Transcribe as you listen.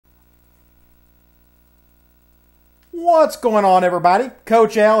What's going on, everybody?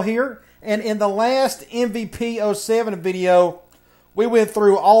 Coach Al here, and in the last MVP07 video, we went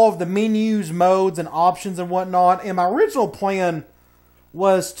through all of the menus, modes, and options and whatnot, and my original plan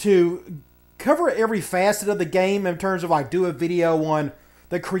was to cover every facet of the game in terms of like do a video on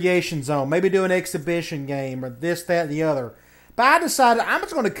the creation zone, maybe do an exhibition game, or this, that, and the other. But I decided I'm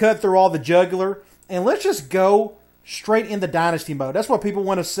just going to cut through all the jugular, and let's just go straight into Dynasty mode. That's what people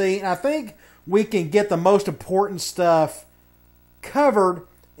want to see, and I think we can get the most important stuff covered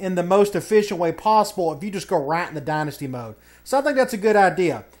in the most efficient way possible if you just go right in the Dynasty mode. So I think that's a good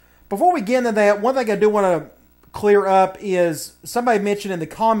idea. Before we get into that, one thing I do want to clear up is somebody mentioned in the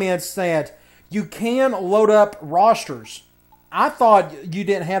comments that you can load up rosters. I thought you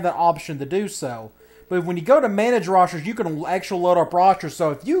didn't have that option to do so. But when you go to manage rosters, you can actually load up rosters. So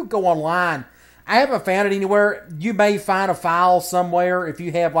if you go online, I haven't found it anywhere. You may find a file somewhere if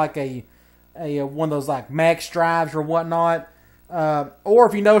you have like a one of those like max drives or whatnot. Or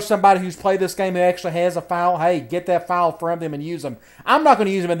if you know somebody who's played this game who actually has a file, hey, get that file from them and use them. I'm not going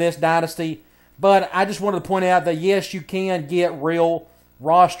to use them in this Dynasty, but I just wanted to point out that yes, you can get real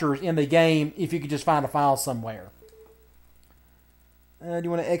rosters in the game if you could just find a file somewhere. Do you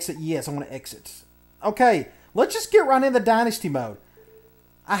want to exit? Yes, I want to exit. Okay, let's just get right into Dynasty mode.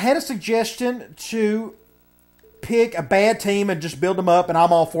 I had a suggestion to pick a bad team and just build them up, and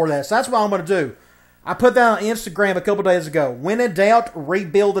I'm all for that. So that's what I'm going to do. I put that on Instagram a couple days ago. When in doubt,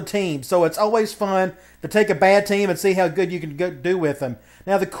 rebuild a team. So it's always fun to take a bad team and see how good you can do with them.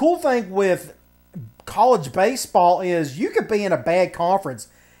 Now, the cool thing with college baseball is you could be in a bad conference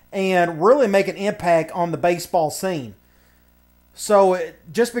and really make an impact on the baseball scene. So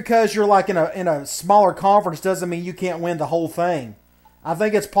just because you're like in a smaller conference doesn't mean you can't win the whole thing. I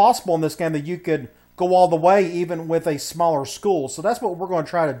think it's possible in this game that you could go all the way even with a smaller school. So that's what we're going to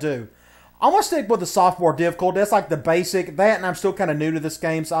try to do. I'm going to stick with the sophomore difficulty. That's like the basic. That, and I'm still kind of new to this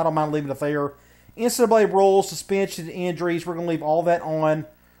game, so I don't mind leaving it there. NCAA rules, suspension, injuries, we're going to leave all that on.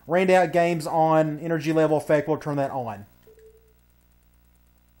 Rained out games on. Energy level effect, we'll turn that on.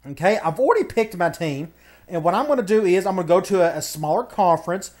 Okay, I've already picked my team. And what I'm going to do is I'm going to go to a smaller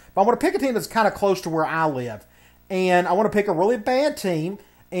conference. But I want to pick a team that's kind of close to where I live. And I want to pick a really bad team.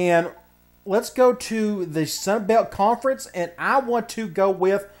 And let's go to the Sun Belt Conference. And I want to go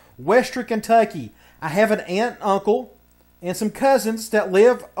with Western Kentucky. I have an aunt and uncle and some cousins that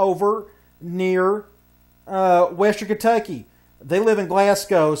live over near Western Kentucky. They live in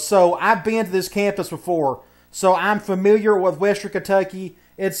Glasgow. So I've been to this campus before. So I'm familiar with Western Kentucky.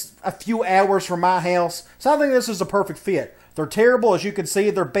 It's a few hours from my house. So I think this is a perfect fit. They're terrible. As you can see,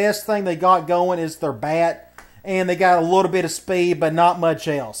 their best thing they got going is their bat. And they got a little bit of speed, but not much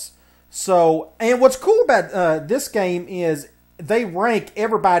else. So, and what's cool about this game is they rank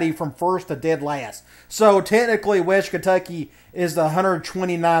everybody from first to dead last. So technically, West Kentucky is the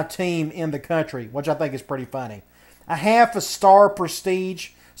 129th team in the country, which I think is pretty funny. A half a star prestige.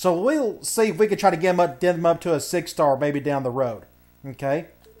 So we'll see if we can try to get them up to a 6-star maybe down the road. Okay.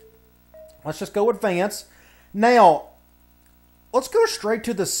 Let's just go advance. Now, let's go straight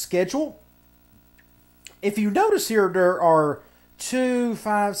to the schedule. If you notice here, there are 2,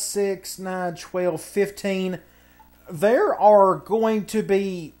 5, 6, 9, 12, 15. There are going to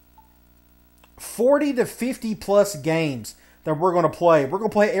be 40 to 50 plus games that we're going to play. We're going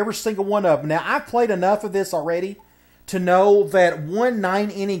to play every single one of them. Now, I've played enough of this already to know that one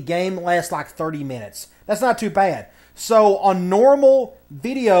 9-inning game lasts like 30 minutes. That's not too bad. So, on normal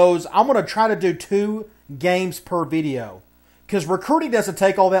videos, I'm going to try to do 2 games per video. Because recruiting doesn't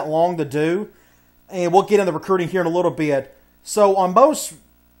take all that long to do. And we'll get into recruiting here in a little bit. So, on most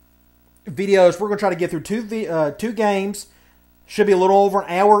videos, we're going to try to get through 2 games. Should be a little over an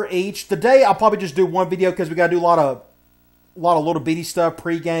hour each. Today, I'll probably just do 1 video because we got to do a lot of little bitty stuff,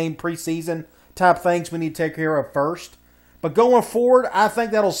 pre-game, pre-season type things we need to take care of first. But going forward, I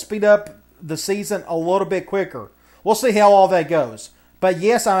think that'll speed up the season a little bit quicker. We'll see how all that goes. But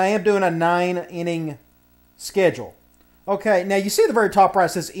yes, I am doing a 9-inning schedule. Okay, now you see at the very top right, it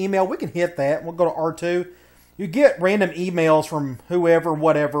says email. We can hit that. We'll go to R2. You get random emails from whoever,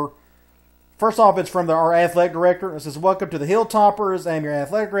 whatever. First off, it's from our athletic director. It says, welcome to the Hilltoppers. I am your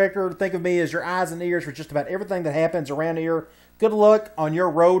athletic director. Think of me as your eyes and ears for just about everything that happens around here. Good luck on your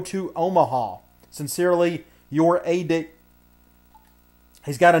road to Omaha. Sincerely, your AD.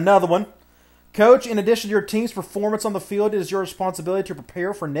 He's got another one. Coach, in addition to your team's performance on the field, it is your responsibility to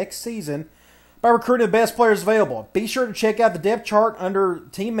prepare for next season by recruiting the best players available. Be sure to check out the depth chart under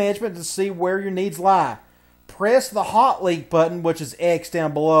team management to see where your needs lie. Press the Hot League button, which is X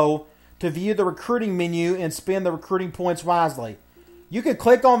down below, to view the recruiting menu and spend the recruiting points wisely. You can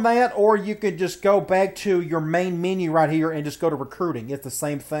click on that, or you could just go back to your main menu right here and just go to recruiting. It's the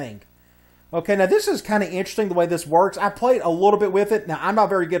same thing. Okay, now this is kind of interesting the way this works. I played a little bit with it. Now, I'm not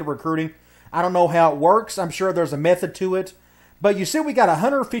very good at recruiting. I don't know how it works. I'm sure there's a method to it. But you see we got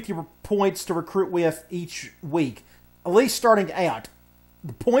 150 points to recruit with each week, at least starting out.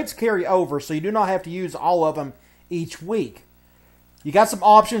 The points carry over, so you do not have to use all of them each week. You got some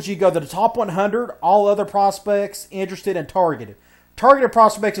options. You go to the top 100, all other prospects, interested, and targeted. Targeted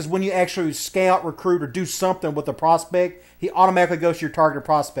prospects is when you actually scout, recruit, or do something with the prospect. He automatically goes to your targeted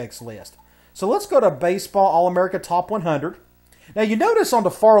prospects list. So let's go to Baseball All-America Top 100. Now you notice on the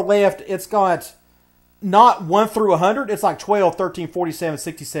far left, it's got not 1 through 100. It's like 12, 13, 47,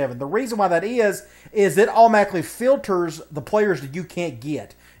 67. The reason why that is it automatically filters the players that you can't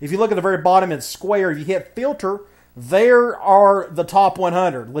get. If you look at the very bottom, it's square. If you hit filter, there are the top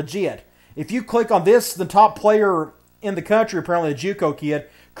 100, legit. If you click on this, the top player in the country, apparently a JUCO kid,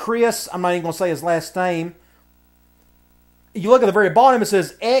 Chris, I'm not even going to say his last name. You look at the very bottom, it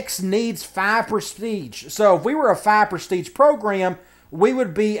says X needs 5 prestige. So if we were a 5 prestige program, we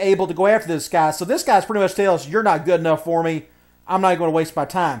would be able to go after this guy. So this guy's pretty much tells us, you're not good enough for me. I'm not going to waste my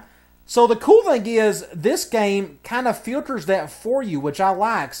time. So the cool thing is, this game kind of filters that for you, which I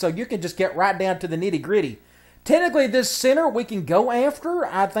like. So you can just get right down to the nitty gritty. Technically, this center we can go after.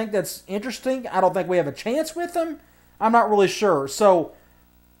 I think that's interesting. I don't think we have a chance with them. I'm not really sure. So,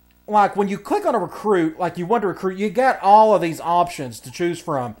 like, when you click on a recruit, like you want to recruit, you got all of these options to choose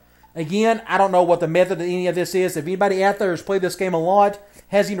from. Again, I don't know what the method of any of this is. If anybody out there has played this game a lot,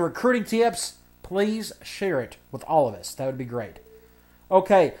 has any recruiting tips, please share it with all of us. That would be great.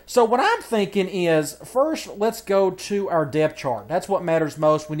 Okay, so what I'm thinking is, first, let's go to our depth chart. That's what matters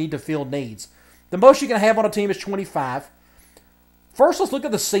most. We need to fill needs. The most you can have on a team is 25. First, let's look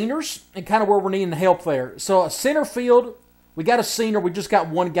at the seniors and kind of where we're needing help there. So, center field, we got a senior. We just got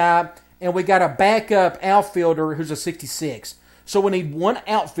one guy. And we got a backup outfielder who's a 66. So we need one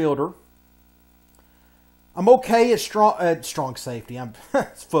outfielder. I'm okay at strong safety.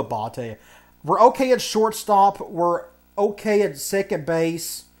 It's football, I'll tell you. We're okay at shortstop. We're okay at second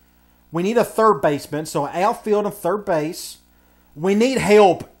base. We need a third baseman, so outfield and third base. We need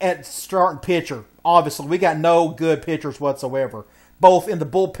help at starting pitcher. Obviously, we got no good pitchers whatsoever, both in the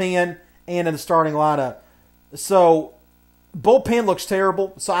bullpen and in the starting lineup. So bullpen looks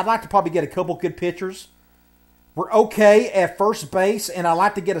terrible, so I'd like to probably get a couple good pitchers. We're okay at first base, and I'd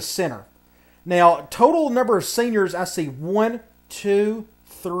like to get a center. Now, total number of seniors, I see 1, 2,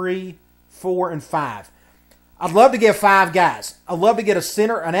 3, 4, and 5. I'd love to get 5 guys. I'd love to get a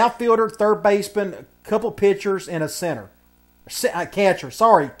center, an outfielder, third baseman, a couple pitchers, and a center. Catcher.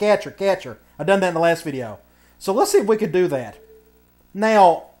 I've done that in the last video. So let's see if we could do that.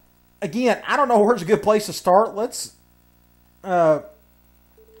 Now, again, I don't know where's a good place to start. Let's,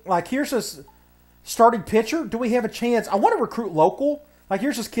 like, here's this starting pitcher. Do we have a chance? I want to recruit local. Like,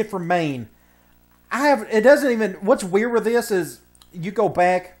 here's this kid from Maine. What's weird with this is you go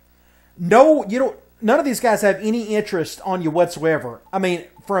back. No, you don't. None of these guys have any interest on you whatsoever. I mean,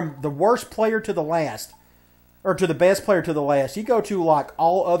 from the worst player to the last, or to the best player to the last. You go to, like,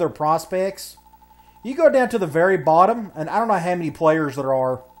 all other prospects. You go down to the very bottom, and I don't know how many players there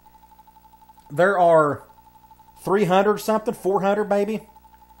are. There are 300 something, 400 maybe.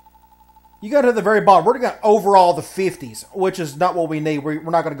 You go to the very bottom. We're going to overall the 50s, which is not what we need. We're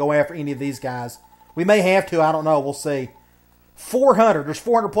not going to go after any of these guys. We may have to. I don't know. We'll see. 400. There's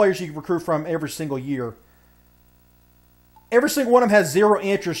 400 players you can recruit from every single year. Every single one of them has zero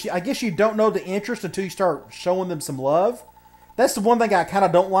interest. I guess you don't know the interest until you start showing them some love. That's the one thing I kind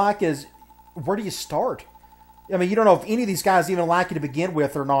of don't like is, where do you start? I mean, you don't know if any of these guys even like you to begin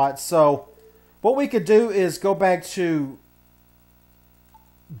with or not. So what we could do is go back to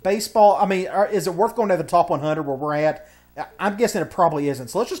baseball. I mean, is it worth going to the top 100 where we're at? I'm guessing it probably isn't.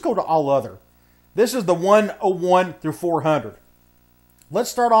 So let's just go to all other. This is the 101 through 400. Let's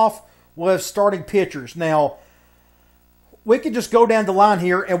start off with starting pitchers. Now, we can just go down the line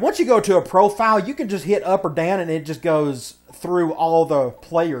here, and once you go to a profile, you can just hit up or down, and it just goes through all the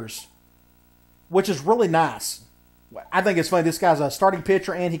players, which is really nice. I think it's funny. This guy's a starting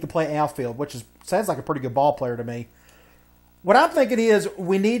pitcher, and he can play outfield, which sounds like a pretty good ball player to me. What I'm thinking is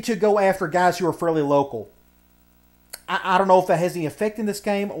we need to go after guys who are fairly local. I don't know if that has any effect in this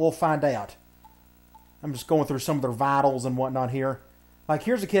game. We'll find out. I'm just going through some of their vitals and whatnot here. Like,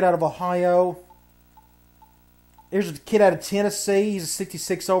 here's a kid out of Ohio. Here's a kid out of Tennessee. He's a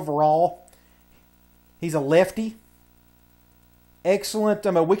 66 overall. He's a lefty. Excellent.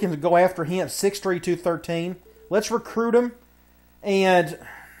 I mean, we can go after him. 6'3", 213. Let's recruit him. And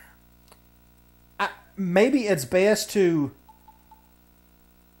maybe it's best to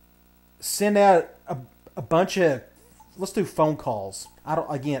send out a bunch of. Let's do phone calls. I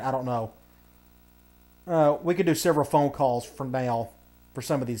don't know. We could do several phone calls for now for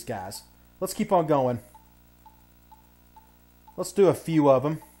some of these guys. Let's keep on going. Let's do a few of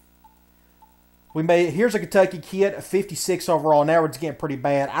them. Here's a Kentucky kid, a 56 overall. Now it's getting pretty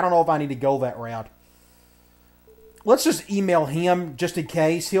bad. I don't know if I need to go that route. Let's just email him just in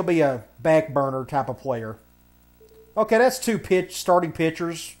case. He'll be a back burner type of player. Okay, that's two starting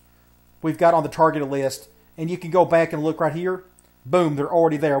pitchers we've got on the targeted list. And you can go back and look right here. Boom, they're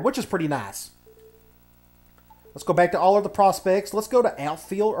already there, which is pretty nice. Let's go back to all of the prospects. Let's go to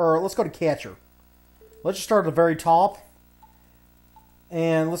outfield, or let's go to catcher. Let's just start at the very top.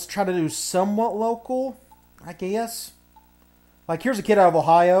 And let's try to do somewhat local, I guess. Like, here's a kid out of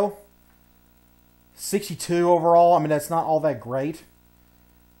Ohio. 62 overall. I mean, that's not all that great.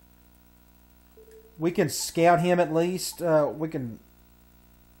 We can scout him at least. We can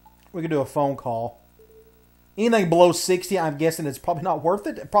do a phone call. Anything below 60, I'm guessing it's probably not worth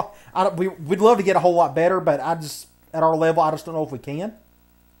it. We'd love to get a whole lot better, but at our level, I just don't know if we can.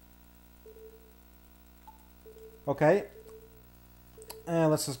 Okay.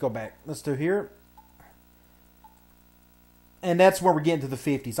 And let's just go back. Let's do here. And that's where we're getting to the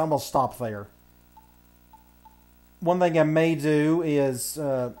 50s. I'm going to stop there. One thing I may do is,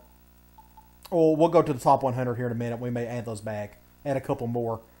 we'll go to the top 100 here in a minute. We may add those back. Add a couple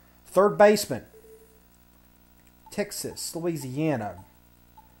more. Third baseman. Texas, Louisiana,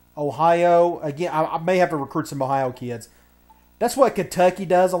 Ohio. Again, I may have to recruit some Ohio kids. That's what Kentucky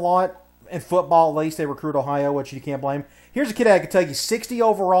does a lot. In football, at least, they recruit Ohio, which you can't blame. Here's a kid out of Kentucky, 60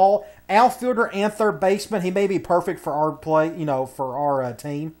 overall, outfielder and third baseman. He may be perfect for our play, for our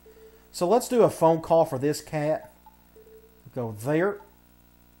team. So let's do a phone call for this cat. Go there.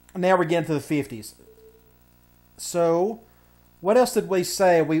 Now we're getting to the 50s. So, what else did we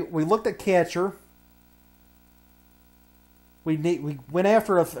say? We looked at catcher. We went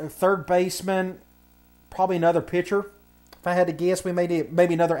after a third baseman, probably another pitcher. If I had to guess, we may need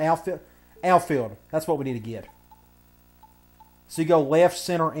maybe another outfield. That's what we need to get. So you go left,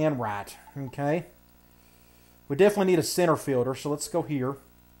 center, and right. Okay. We definitely need a center fielder, so let's go here.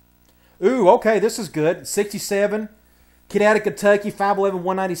 Ooh, okay, this is good. 67. Kid out of Kentucky, 5'11",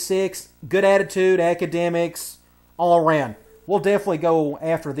 196. Good attitude, academics, all around. We'll definitely go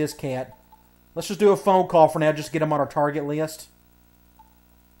after this cat. Let's just do a phone call for now, just to get him on our target list.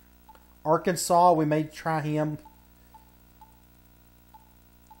 Arkansas, we may try him.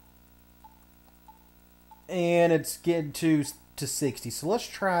 And it's getting to 60. So let's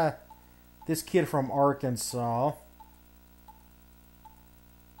try this kid from Arkansas.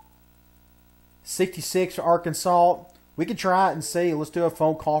 66 for Arkansas. We can try it and see. Let's do a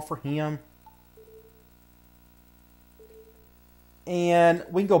phone call for him. And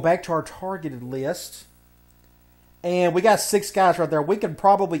we can go back to our targeted list. And we got 6 guys right there. We could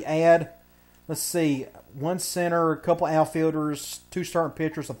probably add, let's see, 1 center, a couple outfielders, 2 starting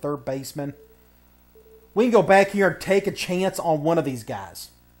pitchers, a third baseman. We can go back here and take a chance on one of these guys.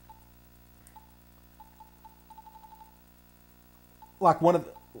 Like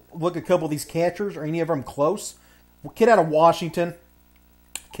look at a couple of these catchers. Are any of them close? Kid out of Washington.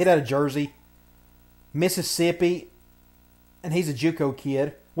 Kid out of Jersey. Mississippi. And he's a JUCO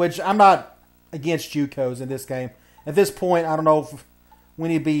kid, which I'm not against JUCOs in this game. At this point, I don't know if we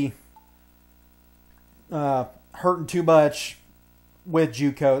need to be hurting too much with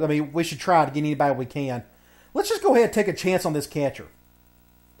JUCOs. I mean, we should try to get anybody we can. Let's just go ahead and take a chance on this catcher.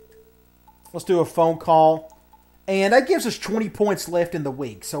 Let's do a phone call. And that gives us 20 points left in the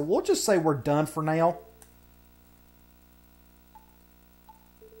week. So we'll just say we're done for now.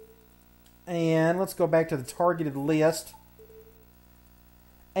 And let's go back to the targeted list.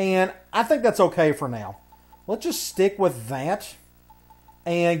 And I think that's okay for now. Let's just stick with that.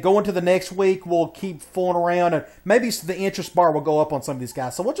 And going to the next week, we'll keep fooling around. And maybe the interest bar will go up on some of these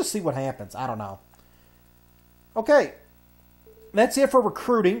guys. So we'll just see what happens. I don't know. Okay. That's it for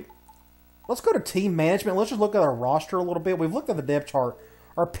recruiting. Let's go to team management. Let's just look at our roster a little bit. We've looked at the depth chart.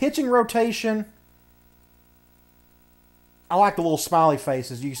 Our pitching rotation. I like the little smiley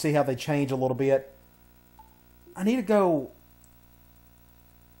faces. You can see how they change a little bit. I need to go...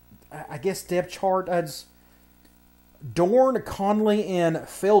 I guess depth chart. Dorn, Conley, and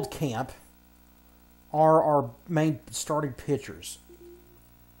Feldkamp are our main starting pitchers.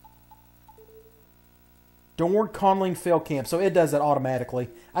 Dorn, Conley, and Feldkamp. So it does that automatically.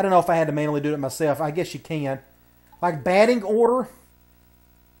 I don't know if I had to manually do it myself. I guess you can. Like batting order,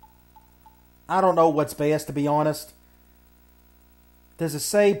 I don't know what's best, to be honest. Does it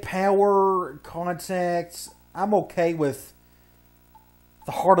say power, contacts? I'm okay with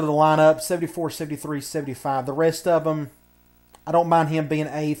the heart of the lineup, 74, 73, 75. The rest of them, I don't mind him being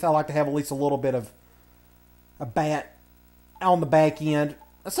 8th. I like to have at least a little bit of a bat on the back end.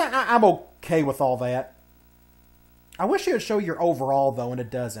 I'm okay with all that. I wish it would show your overall, though, and it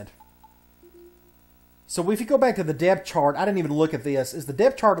doesn't. So if you go back to the depth chart, I didn't even look at this. Is the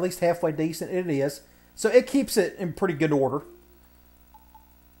depth chart at least halfway decent? It is. So it keeps it in pretty good order.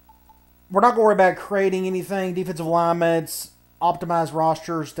 We're not going to worry about creating anything. Defensive alignments, optimized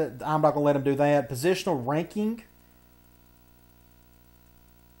rosters. I'm not going to let them do that. Positional ranking.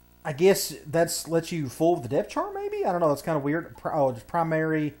 I guess that lets you fool with the depth chart, maybe? I don't know. That's kind of weird. Oh, it's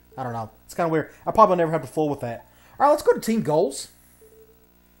primary. I don't know. It's kind of weird. I probably never have to fool with that. All right, let's go to team goals.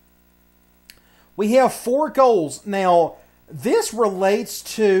 We have 4 goals. Now, this relates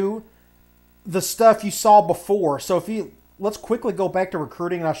to the stuff you saw before. So let's quickly go back to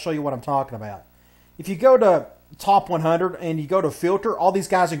recruiting, and I'll show you what I'm talking about. If you go to top 100 and you go to filter, all these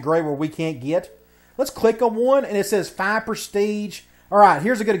guys in gray where we can't get, let's click on one, and it says 5 prestige. All right,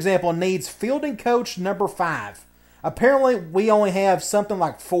 here's a good example. Needs fielding coach number 5. Apparently, we only have something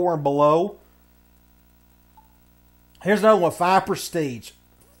like 4 and below. Here's another one, 5 prestige.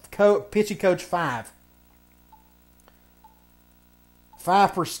 Pitching coach 5.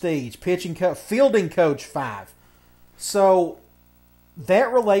 5 prestige. Fielding coach 5. So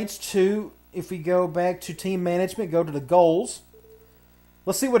that relates to, if we go back to team management, go to the goals.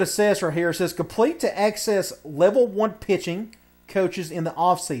 Let's see what it says right here. It says complete to access level 1 pitching coaches in the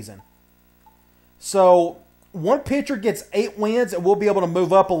offseason. So one pitcher gets 8 wins and we'll be able to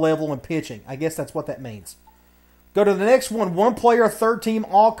move up a level in pitching. I guess that's what that means. Go to the next one. 1 player, 3rd team,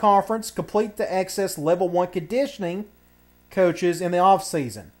 all conference. Complete to access level 1 conditioning coaches in the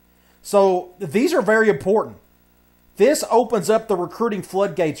offseason. So these are very important. This opens up the recruiting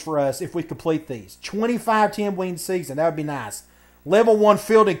floodgates for us if we complete these. 25 10-win season. That would be nice. Level 1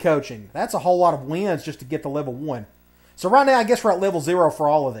 fielding coaching. That's a whole lot of wins just to get to level 1. So right now, I guess we're at level 0 for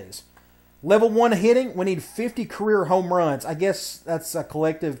all of these. Level 1 hitting, we need 50 career home runs. I guess that's a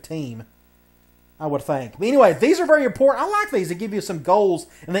collective team, I would think. But anyway, these are very important. I like these. They give you some goals,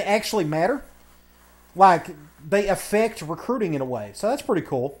 and they actually matter. Like, they affect recruiting in a way. So that's pretty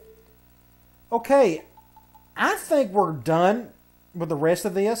cool. Okay, I think we're done with the rest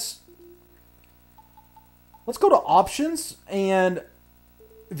of this. Let's go to options, and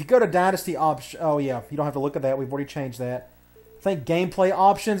if you go to Dynasty options, oh yeah, you don't have to look at that. We've already changed that. I think gameplay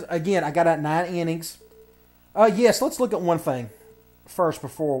options. Again, I got out 9 innings. Yes, let's look at one thing first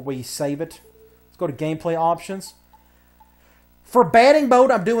before we save it. Let's go to gameplay options. For batting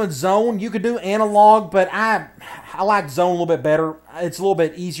mode, I'm doing zone. You could do analog, but I like zone a little bit better. It's a little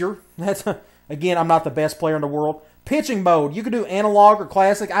bit easier. Again, I'm not the best player in the world. Pitching mode, you could do analog or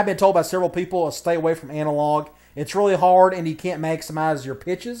classic. I've been told by several people to stay away from analog. It's really hard, and you can't maximize your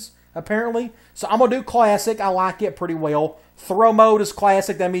pitches, apparently. So I'm going to do classic. I like it pretty well. Throw mode is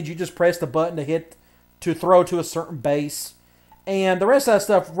classic. That means you just press the button to throw to a certain base. And the rest of that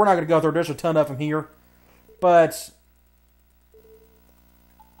stuff, we're not going to go through. There's a ton of them here. But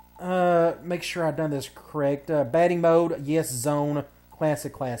make sure I've done this correct. Batting mode, yes, zone,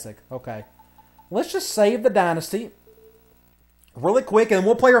 classic. Okay. Let's just save the Dynasty really quick, and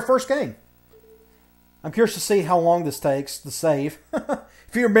we'll play our first game. I'm curious to see how long this takes to save.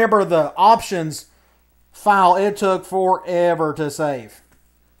 If you remember the options file, it took forever to save.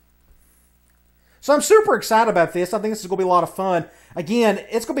 So I'm super excited about this. I think this is going to be a lot of fun. Again,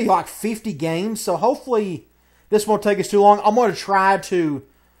 it's going to be like 50 games, so hopefully this won't take us too long. I'm going to try to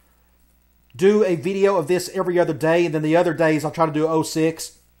do a video of this every other day, and then the other days I'll try to do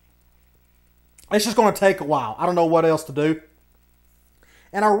 06. It's just going to take a while. I don't know what else to do.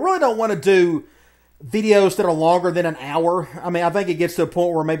 And I really don't want to do videos that are longer than an hour. I mean, I think it gets to a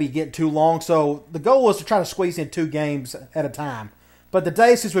point where maybe getting too long. So the goal is to try to squeeze in 2 games at a time. But the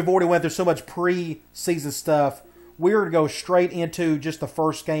day, since we've already went through so much pre-season stuff, we're going to go straight into just the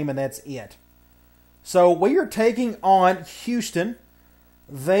first game, and that's it. So we are taking on Houston.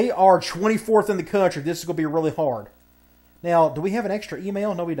 They are 24th in the country. This is going to be really hard. Now, do we have an extra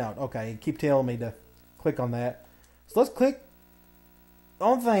email? No, we don't. Okay, keep telling me to click on that. So let's click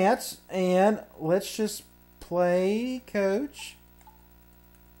on that, and let's just play coach.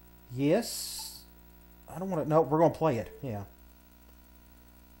 Yes. I don't want to. No, we're going to play it. Yeah.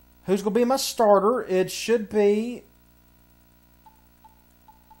 Who's going to be my starter? It should be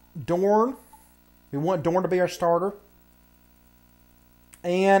Dorn. We want Dorn to be our starter.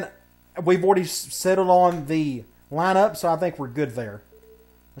 And we've already settled on the lineup, so I think we're good there.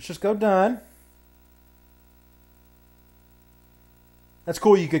 Let's just go done. That's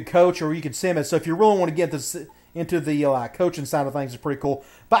cool. You could coach or you could sim it. So if you really want to get this into the coaching side of things is pretty cool.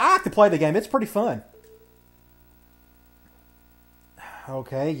 But I like to play the game. It's pretty fun.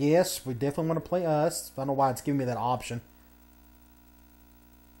 Okay, yes, we definitely want to play us. I don't know why it's giving me that option.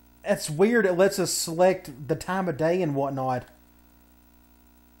 It's weird. It lets us select the time of day and whatnot.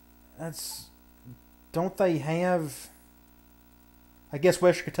 Don't they have... I guess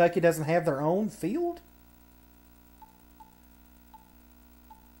Western Kentucky doesn't have their own field?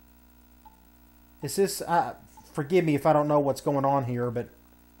 Is this... forgive me if I don't know what's going on here, but...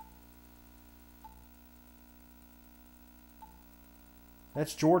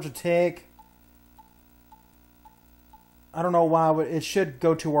 That's Georgia Tech. I don't know why, but it should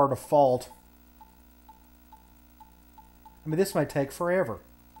go to our default. I mean, this might take forever.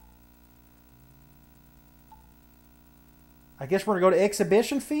 I guess we're going to go to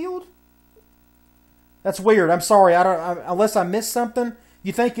exhibition field? That's weird. I'm sorry. Unless I missed something.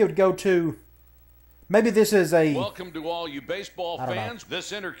 You think it would go to... Maybe this is a... Welcome to all you baseball fans.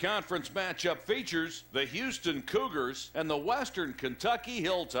 This interconference matchup features the Houston Cougars and the Western Kentucky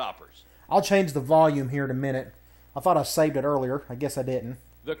Hilltoppers. I'll change the volume here in a minute. I thought I saved it earlier. I guess I didn't.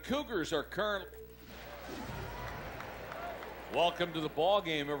 The Cougars are currently... Welcome to the ball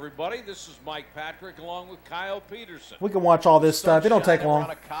game, everybody. This is Mike Patrick along with Kyle Peterson. We can watch all this stuff. It don't take long. On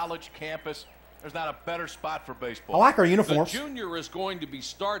a college campus, there's not a better spot for baseball. I like our uniforms. The junior is going to be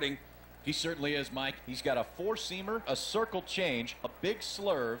starting. He certainly is, Mike. He's got a four-seamer, a circle change, a big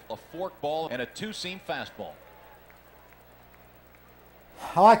slurve, a fork ball, and a two-seam fastball.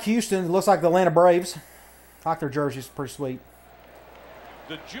 I like Houston. It looks like the Atlanta Braves. I like their jerseys. Pretty sweet.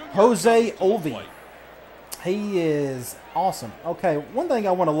 Jose Ovi. He is awesome. Okay, one thing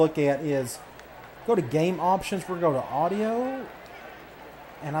I want to look at is go to game options. We're going to go to audio.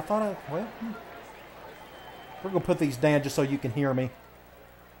 And I thought, we're going to put these down just so you can hear me.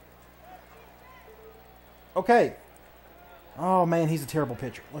 Okay. Oh, man, he's a terrible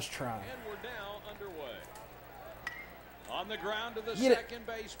pitcher. Let's try. And we're now underway. On the ground to the Get second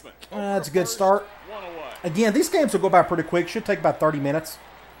baseman. That's a good start. One away. Again, these games will go by pretty quick. Should take about 30 minutes.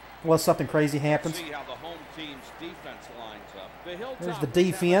 Unless something crazy happens. See how the home team's defense lines up. There's the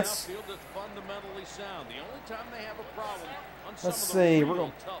defense. Fundamentally sound. The only time they have a problem on Let's see. We're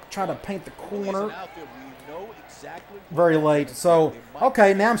going to try to paint the corner. Exactly very late. So,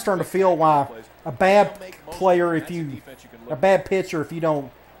 okay, now I'm starting to feel why a bad player, a bad pitcher, if you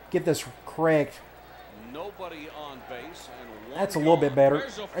don't get this correct. Nobody on base and that's a little bit better.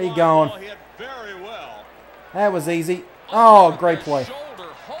 There you go. going. That was easy. Oh, great play.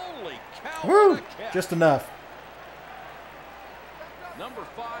 Woo! Just enough. Number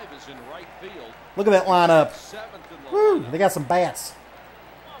 5 is in right field. Look at that lineup. Woo! They got some bats.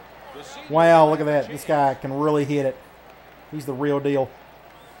 Wow, look at that. This guy can really hit it. He's the real deal.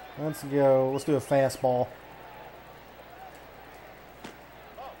 Let's go. Let's do a fastball.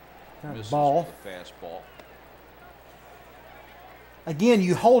 Ball. Fastball. Again,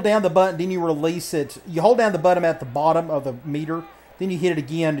 you hold down the button, then you release it. You hold down the button at the bottom of the meter, then you hit it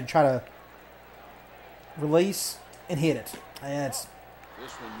again to try to release and hit it. That's,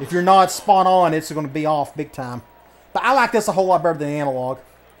 if you're not spot on, it's going to be off big time. But I like this a whole lot better than analog.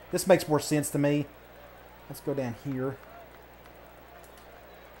 This makes more sense to me. Let's go down here.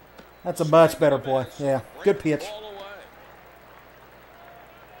 That's a much better play. Yeah, good pitch.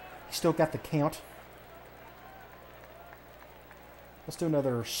 He still got the count. Let's do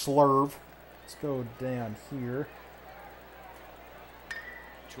another slurve. Let's go down here.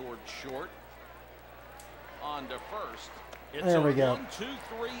 Toward short. On to first. It's there we go.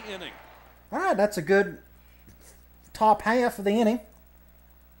 1-2-3 inning. All right, that's a good top half of the inning.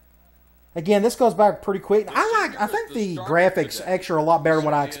 Again, this goes back pretty quick. I think the graphics actually are a lot better than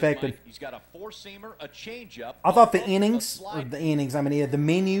what I expected. He's got a four-seamer, a changeup. I thought the the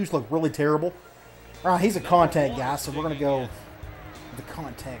menus look really terrible. All right, he's a contact guy, so we're going to go the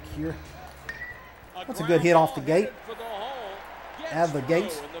contact here. That's a good hit off the gate. Out of the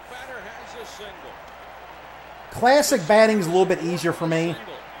gates. Classic batting is a little bit easier for me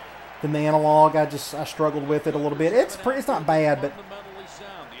than the analog. I struggled with it a little bit. It's not bad, but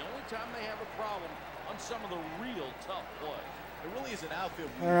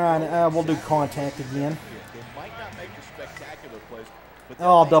all right, we'll do contact again.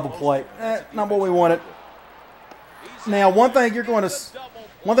 Oh, double play. Not what we wanted. Now, one thing you're going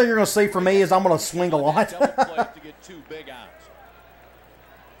to see from me is I'm going to swing a lot.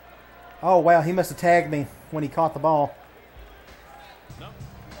 Oh wow, he must have tagged me when he caught the ball.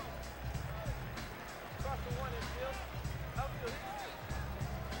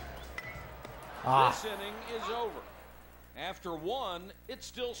 This inning is over. After one, it's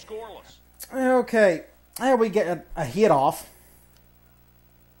still scoreless. Okay. There we get a hit off.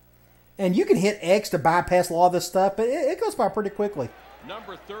 And you can hit X to bypass a lot of this stuff, but it goes by pretty quickly.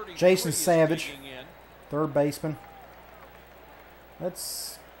 Number 30. Jason Savage, third baseman.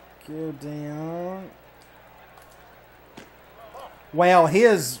 Let's go down. Wow,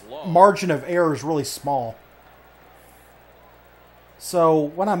 his margin of error is really small. So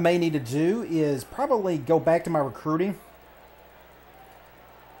what I may need to do is probably go back to my recruiting.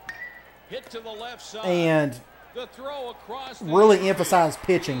 Hit to the left side. And the throw across really emphasize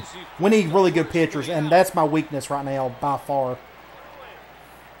pitching. We need really good pitchers, and that's my weakness right now by far.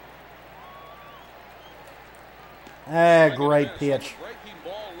 Great pitch.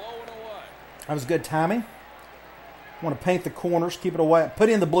 That was good timing. Want to paint the corners, keep it away. Put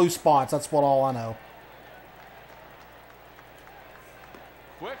in the blue spots. That's what all I know.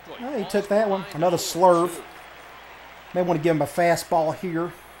 Oh, he took that one. Another slurve. May want to give him a fastball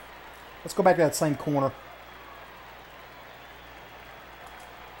here. Let's go back to that same corner.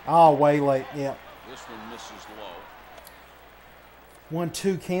 Oh, way late. Yeah. This one misses low.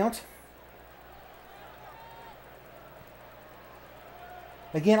 1-2 count.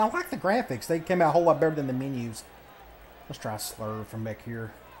 Again, I like the graphics. They came out a whole lot better than the menus. Let's try a slurve from back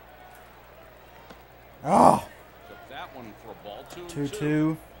here. Oh. Took that one for a ball.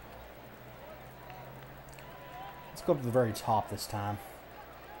 2-2. Let's go to the very top this time.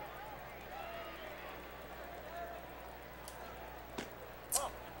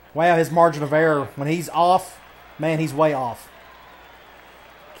 Wow, his margin of error. When he's off, man, he's way off.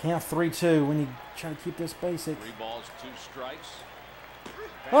 Count 3-2 when you try to keep this basic. 3 balls, 2 strikes.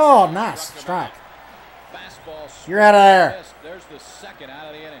 Oh, nice strike. Fastball. You're out of there. There's the second out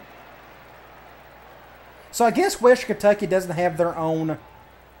of the inning. So I guess Western Kentucky doesn't have their own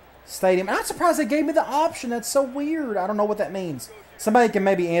stadium. I'm surprised they gave me the option. That's so weird. I don't know what that means. Somebody can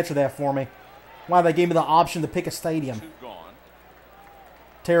maybe answer that for me. Why they gave me the option to pick a stadium. 2 gone.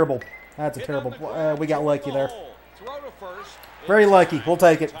 Terrible. That's a terrible. We got lucky there. Throw to first. Very lucky. We'll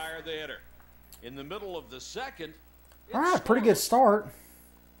take it. In the middle of the second. All right, pretty good start.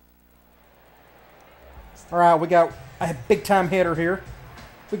 All right, we got a big-time hitter here.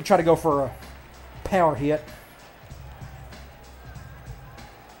 We can try to go for a power hit.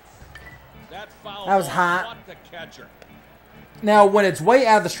 That was high. Now, when it's way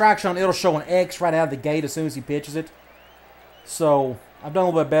out of the strike zone, it'll show an X right out of the gate as soon as he pitches it. So I've done a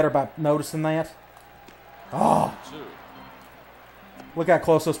little bit better by noticing that. Oh. Look how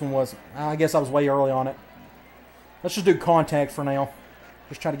close this one was. I guess I was way early on it. Let's just do contact for now.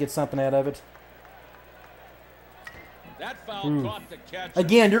 Just try to get something out of it. That foul caught the catcher.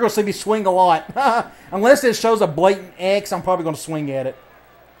 Again, you're going to see me swing a lot. Unless it shows a blatant X, I'm probably going to swing at it.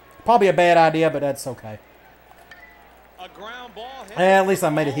 Probably a bad idea, but that's okay. A ground ball hit. At least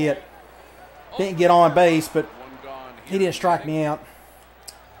I made a hit. Didn't get on base, but he didn't strike me out.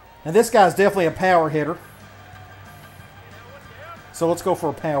 Now this guy's definitely a power hitter. So let's go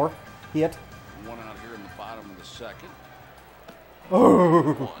for a power hit. One out here in the bottom of the second.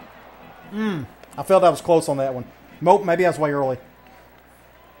 Oh. I felt I was close on that one. Nope, maybe I was way early.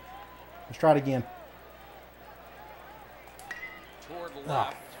 Let's try it again. Toward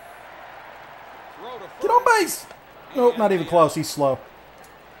left. Get on base! Nope, not even close. He's slow.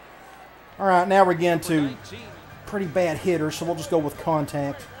 All right, now we're getting to pretty bad hitters, so we'll just go with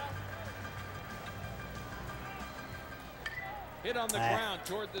contact. Hit on the ground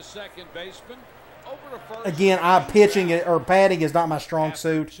toward the second baseman. Over to first. Again, pitching or batting is not my strong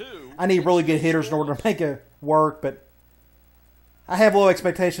suit. I need really good hitters in order to make it work, but I have low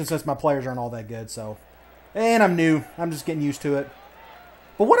expectations since my players aren't all that good. So, and I'm new. I'm just getting used to it.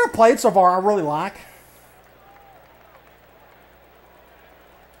 But what I've played so far, I really like.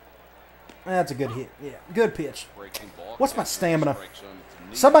 That's a good hit. Yeah, good pitch. What's my stamina?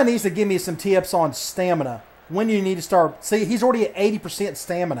 Somebody needs to give me some tips on stamina. When you need to start. See, he's already at 80%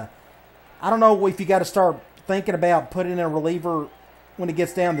 stamina. I don't know if you got to start thinking about putting in a reliever when it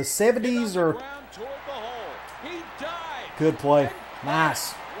gets down to 70s or. Good play.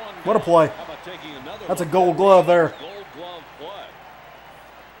 Nice. What a play. That's a gold glove there.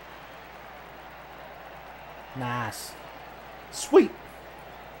 Nice. Sweet.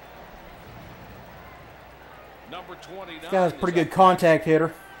 This guy's a pretty good contact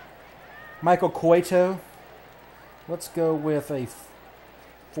hitter. Michael Cueto. Let's go with a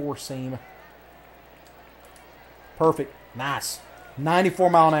 4-seam. Perfect. Nice. 94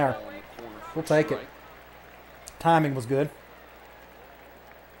 mile an hour. We'll take it. Timing was good.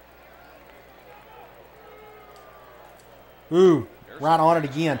 Ooh, right on it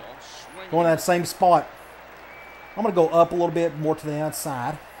again. Going to that same spot. I'm going to go up a little bit more to the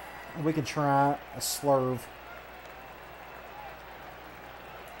outside. We can try a slurve.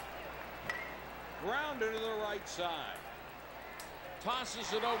 Grounded to the right side.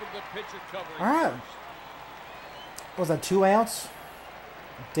 Tosses it over the pitcher covering. All right. What was that, 2 outs?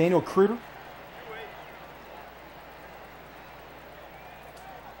 Daniel Kruger.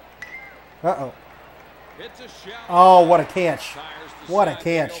 Uh-oh. Oh, what a catch. What a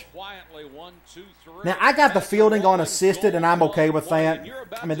catch. Now, I got the fielding on assisted, and I'm okay with that.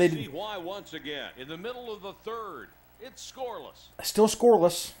 I mean, they did. Once again, in the middle of the third, it's scoreless. Still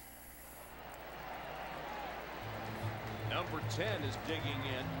scoreless. Number 10 is digging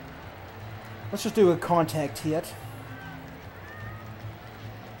in. Let's just do a contact hit.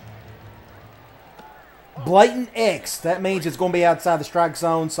 Blatant X. That means it's going to be outside the strike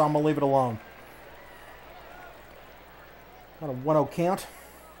zone, so I'm going to leave it alone. Got a 1-0 count.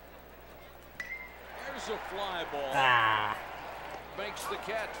 There's a fly ball. Makes the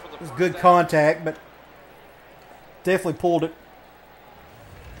catch for the it was first good out. contact, but definitely pulled it.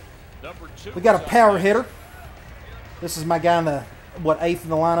 Number 2 We got a power hitter. This is my guy in the, 8th in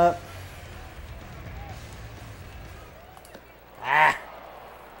the lineup.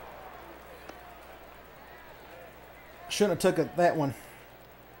 Shouldn't have took that one.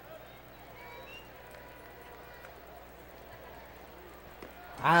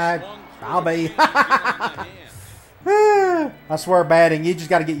 I'll be. I swear, batting, you just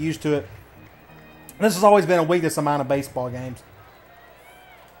got to get used to it. This has always been a weakness of mine in baseball games.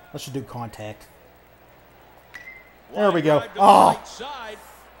 Let's just do contact. There we go. Oh,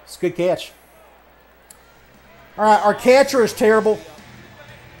 it's a good catch. All right, our catcher is terrible.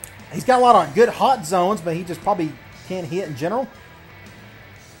 He's got a lot of good hot zones, but he just probably can't hit in general.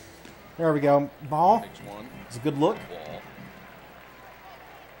 There we go. Ball. It's a good look. Ball.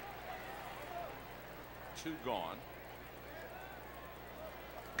 2 gone.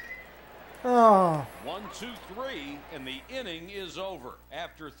 Oh. 1, 2, 3, and the inning is over.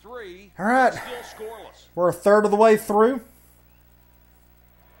 After 3, all right. Still scoreless. We're a third of the way through.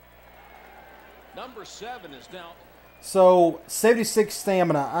 Number 7 is down. So 76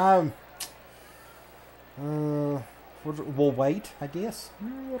 stamina. We'll wait, I guess.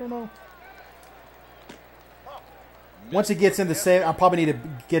 I don't know. Once he gets into 7, I probably need to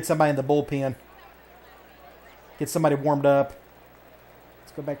get somebody in the bullpen. Get somebody warmed up.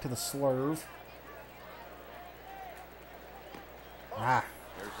 Let's go back to the slurve.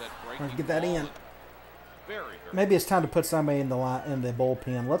 Let's get that in. Maybe it's time to put somebody in the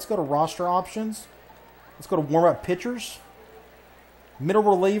bullpen. Let's go to roster options. Let's go to warm up pitchers. Middle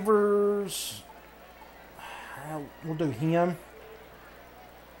relievers. We'll do him.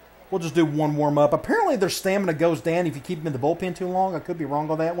 We'll just do one warm up. Apparently their stamina goes down if you keep him in the bullpen too long. I could be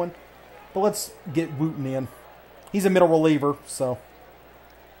wrong on that one. But let's get Wooten in. He's a middle reliever, so.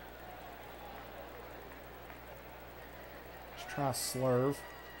 Let's try slurve.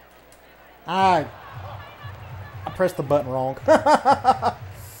 I pressed the button wrong. I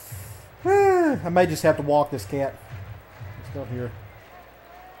may just have to walk this cat. Let's go here.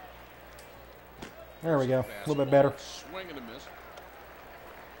 There we go. A little bit better. Swing and a miss.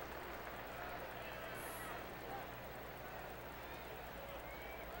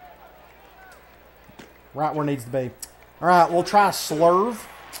 Right where it needs to be. All right, we'll try slurve.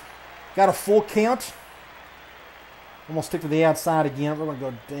 Got a full count. I'm going to stick to the outside again. We're going to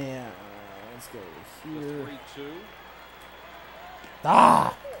go down. Let's go here.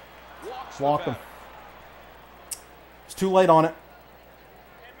 3-2. Walked him. It's too late on it.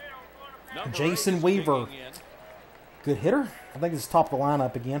 Jason Weaver. Good hitter. I think it's top of the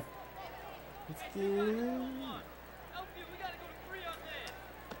lineup again.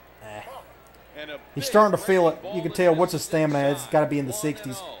 He's starting to feel it. You can tell what's his stamina. It's got to be in the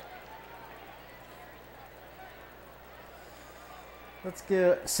 60s. Let's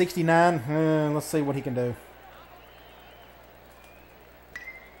get 69. Let's see what he can do.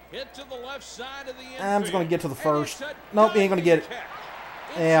 Hit to the left side of the I'm just going to get to the first. Nope, he ain't going to get it.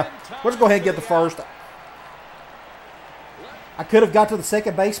 Yeah, we'll just go ahead and get the first. I could have got to the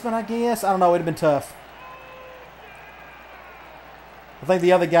second baseman, I guess. I don't know. It would have been tough. I think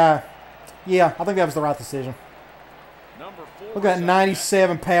the other guy... Yeah, I think that was the right decision. Look at that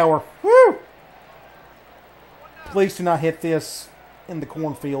 97 power. Woo! Please do not hit this in the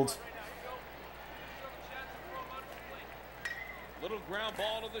cornfields. Little ground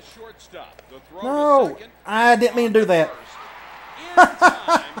ball to the shortstop. The throw No, to second. I didn't mean to do that. In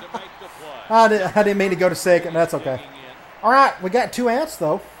time to make the play. I didn't mean to go to second. That's okay. All right, we got 2 outs,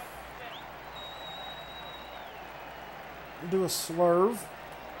 though. We'll do a slurve.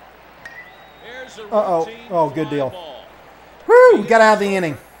 There's a Uh-oh. routine Oh, good fly deal. ball. Woo! We got out of the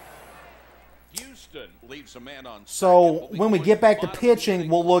inning. leaves a man on So second. when we get back to pitching,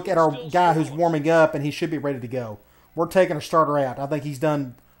 we'll look at our guy who's warming up, and he should be ready to go. We're taking our starter out. I think he's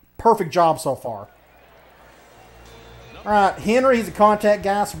done perfect job so far. All right, Henry, he's a contact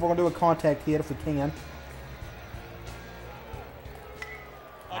guy, so we're going to do a contact hit if we can.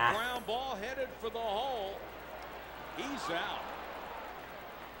 A ground ball headed for the hole. He's out.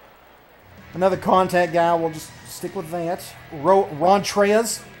 Another contact guy. We'll just stick with that. Ron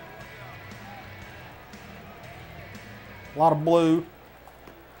Trez. A lot of blue.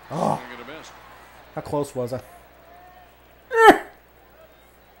 Oh, how close was I?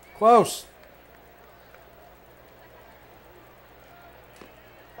 Close.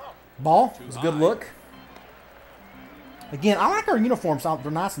 Ball. It was a good look. Again, I like our uniforms.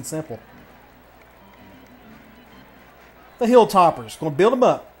 They're nice and simple. The Hilltoppers. Going to build them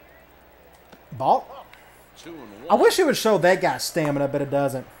up. Ball. I wish it would show that guy's stamina, but it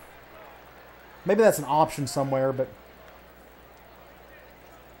doesn't. Maybe that's an option somewhere, but...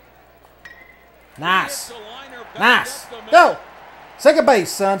 Nice. Nice. Go. Second base,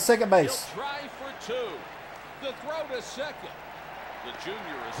 son. Second base. Try for two. The throw to second. The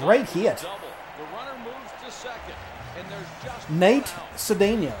junior is great hit. The runner moves to second, and there's just Nate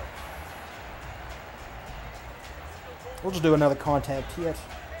Cedeno. We'll just do another contact hit.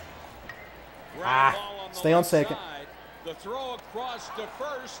 Stay on second. The throw across to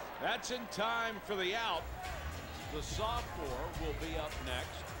first. That's in time for the out. The sophomore will be up next.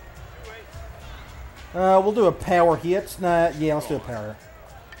 We'll do a power hit. Nah, yeah, let's do a power.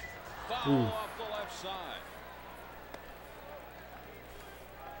 Foul off the left side.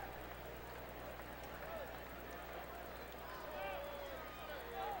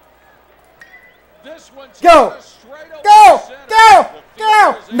 This one's go! Go! Go!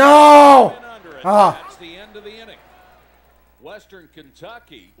 Go! No! That's the end of the inning. Western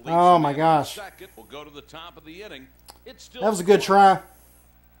Kentucky. Oh my gosh. Second will go to the top of the inning. It's still that was a good try.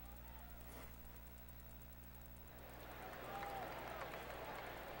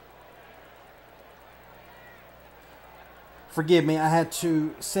 Forgive me, I had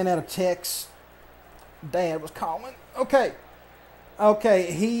to send out a text. Dad was calling. Okay.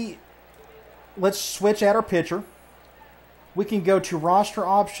 Okay, let's switch out our pitcher. We can go to roster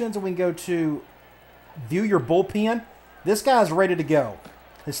options, and we can go to view your bullpen. This guy's ready to go.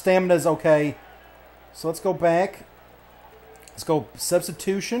 His stamina is okay. So let's go back. Let's go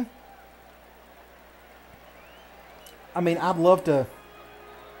substitution. I mean, I'd love to...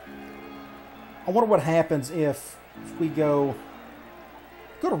 I wonder what happens if we go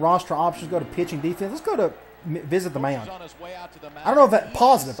to roster options, go to pitching defense. Let's go to visit the mound. I don't know if that's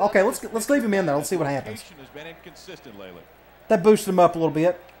positive. Okay, let's leave him in there. Let's see what happens. That boosted him up a little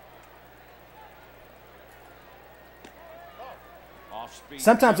bit.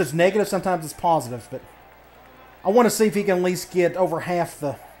 Sometimes it's negative, sometimes it's positive, but I want to see if he can at least get over half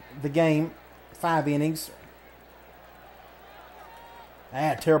the game, 5 innings.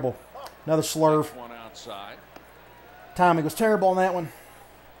 Terrible. Another slurve. One outside. Timing was terrible on that one.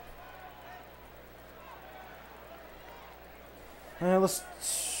 Let's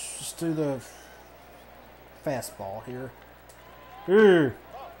just do the fastball here. Ooh.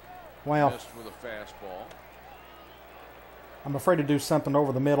 Wow. Missed with a fastball. I'm afraid to do something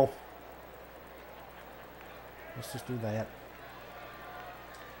over the middle. Let's just do that.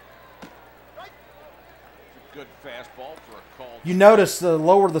 Good fastball for a call. You notice the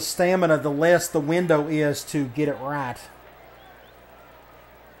lower the stamina, the less the window is to get it right.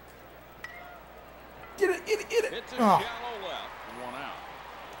 Get it. It's a shallow left. One out.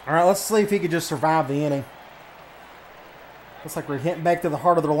 All right, let's see if he could just survive the inning. Looks like we're hitting back to the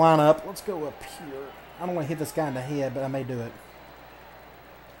heart of their lineup. Let's go up here. I don't want to hit this guy in the head, but I may do it.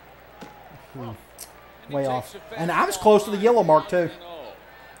 Way off. And I was close to the yellow mark, too.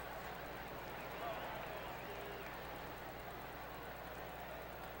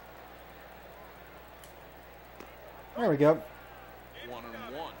 There we go. 1-1.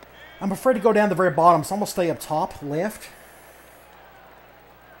 I'm afraid to go down the very bottom, so I'm going to stay up top, left.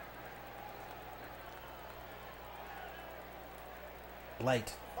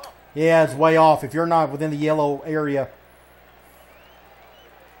 Late. Yeah, it's way off. If you're not within the yellow area,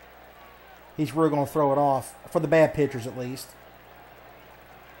 he's really going to throw it off. For the bad pitchers, at least.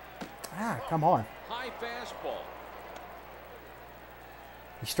 Come on. High fastball.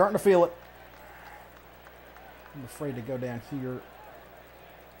 He's starting to feel it. I'm afraid to go down here.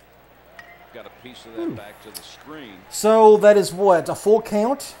 Got a piece of that back to the screen. So that is what? A full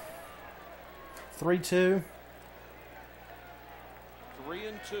count? 3-2.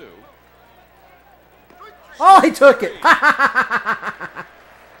 3-2. Oh, he took it.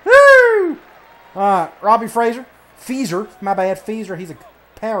 Woo! Robbie Feezer, my bad, Feezer. He's a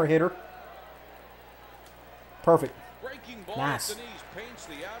power hitter. Perfect. Nice.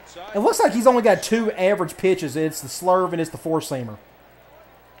 It looks like he's only got 2 average pitches. It's the slurve and it's the four-seamer.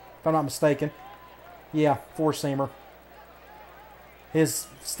 If I'm not mistaken. Yeah, four-seamer. His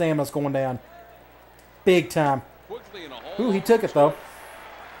stamina's going down. Big time. Ooh, he took it, though.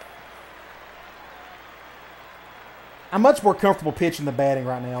 I'm much more comfortable pitching than batting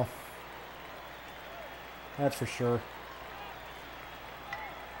right now. That's for sure.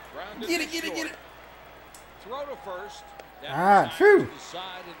 Get it, get it, get it. Throw to first. All right, phew.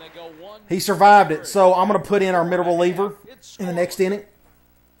 He survived it, so I'm going to put in our middle reliever in the next inning.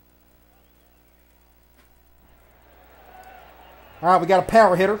 All right, we got a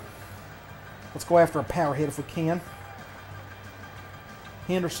power hitter. Let's go after a power hit if we can.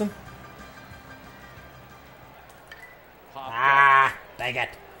 Henderson. Ah, dang it.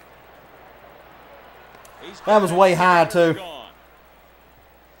 That was way high, too.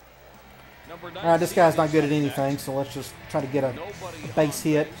 All right, this guy's not good at anything, so let's just try to get a base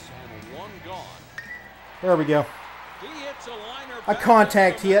hit. There we go. A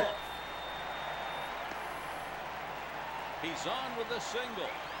contact hit. He's on with a single.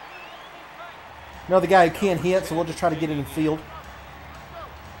 Another guy who can't hit, so we'll just try to get it in field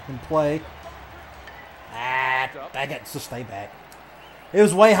and play. Ah, dang it, just stay back. It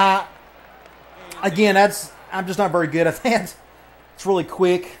was way high. Again, I'm just not very good at that. It's really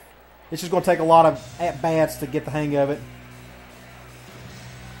quick. It's just going to take a lot of at-bats to get the hang of it.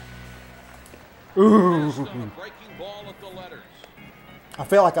 Ooh. I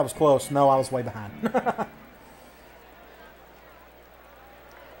felt like I was close. No, I was way behind.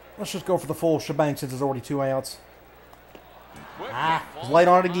 Let's just go for the full shebang since there's already 2 outs. Ah, was late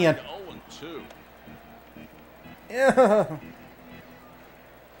on it again. Yeah.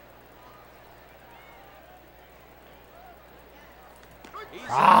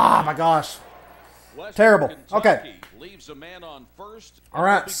 Ah, my gosh. Terrible. Okay. All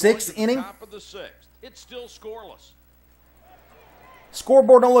right, 6th inning. It's still scoreless.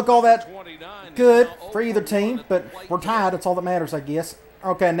 Scoreboard don't look all that good for either team, but we're tied. That's all that matters, I guess.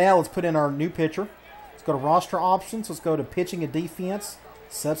 Okay, now let's put in our new pitcher. Let's go to roster options. Let's go to pitching and defense.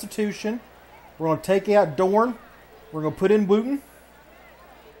 Substitution. We're going to take out Dorn. We're going to put in Wooten.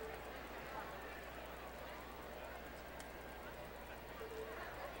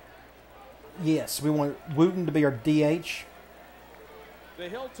 Yes, we want Wooten to be our DH. The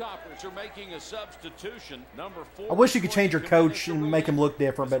Hilltoppers are making a substitution. Number 4. I wish you could change your coach and make him look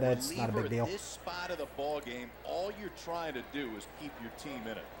different, but that's not a big deal. This spot of the ball game, all you're trying to do is keep your team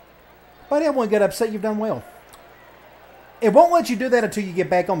in it. But everyone get upset. You've done well. It won't let you do that until you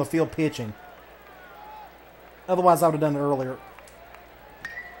get back on the field pitching. Otherwise, I would have done it earlier.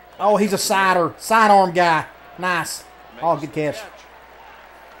 Oh, he's a sidearm guy. Nice. Oh, good catch.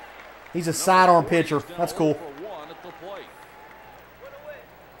 He's a sidearm pitcher. That's cool.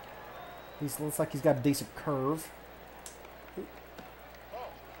 He looks like he's got a decent curve.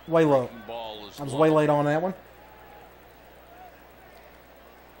 Way low. I was way late on that one.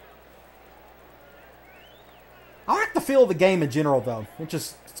 I like the feel of the game in general, though.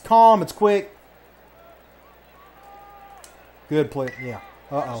 It's calm. It's quick. Good play. Yeah.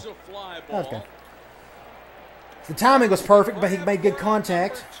 Uh-oh. Okay. The timing was perfect, but he made good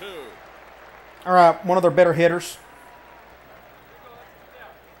contact. All right, one of their better hitters.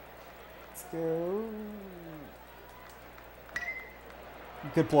 Let's go.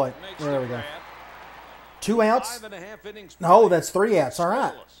 Good play. There we go. 2 outs. No, that's 3 outs. All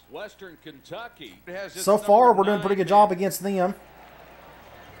right. So far, we're doing a pretty good job against them.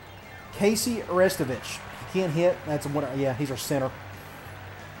 Casey Arestovich. He can't hit. That's a, yeah, he's our center.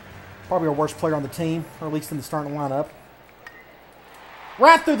 Probably our worst player on the team, or at least in the starting lineup.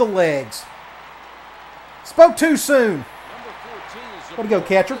 Right through the legs. Spoke too soon. Way to go,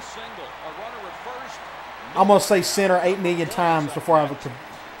 catcher. I'm going to say center 8 million times before I could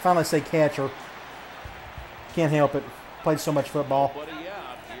finally say catcher. Can't help it. Played so much football.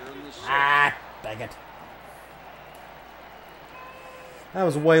 Ah, dang it. That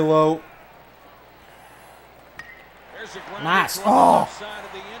was way low. Nice. Oh.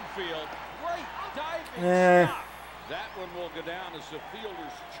 That one will go down as the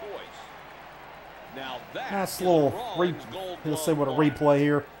fielder's choice. Now that's a little. Let's see what a replay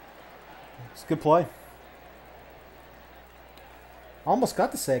here. It's a good play. Almost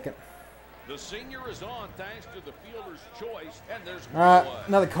got the second. The senior is on thanks to the fielder's choice, and there's all right,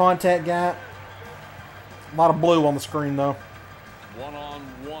 another contact guy. A lot of blue on the screen though. 1 on,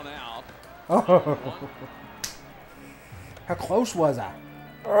 1 out. Oh. How close was I?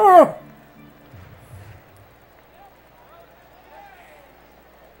 Oh.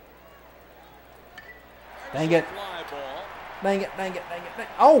 Dang it. Dang it, dang it, dang it. Dang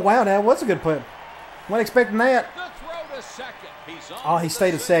it. Oh, wow, that was a good put. Wasn't expecting that. Oh, he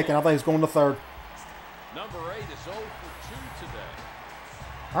stayed at second. I thought he was going to third. Number 8 is 0 for 2 today.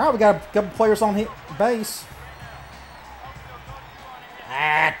 All right, we got a couple players on base.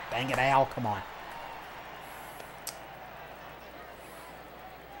 Ah, dang it, Al. Come on.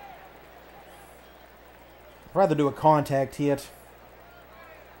 I'd rather do a contact hit.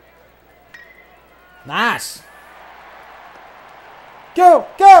 Nice. Go,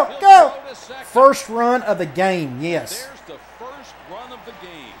 go, go. First run of the game, yes. There's the first run of the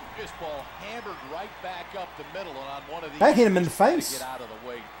game. This ball hammered right back up the middle, and on one of these, that hit him in the face. Get out of the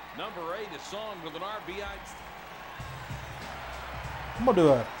way. Number 8 is on with an RBI. I'm going to do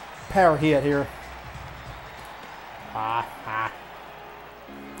a power hit here.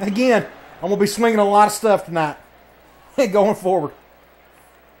 Again, I'm going to be swinging a lot of stuff tonight. Going forward.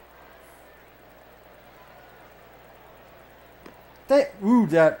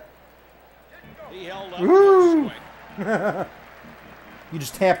 That. He held up Ooh. swing. You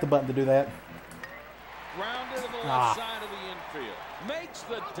just tap the button to do that. Grounded to the left side of the infield. Makes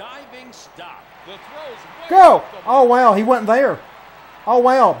the diving stop. The throw's way Go! off the Oh, wow. He wasn't there. Oh,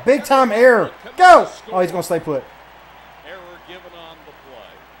 wow. Big time error. Go! Oh, he's going to stay put. Error given on the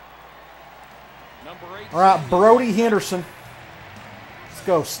play. Number 8. All right, Brody Henderson. Let's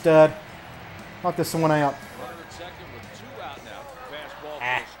go, stud. Knock this one out. Runner at second with 2 out now. Fastball for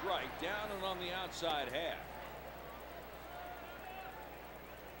a strike. Down and on the outside half.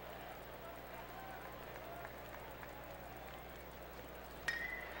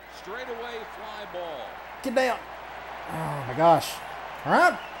 Straight away fly ball. Get down. Oh, my gosh. All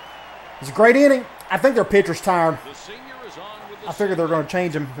right. It's a great inning. I think their pitcher's tired. The senior is on with the I figure they're going to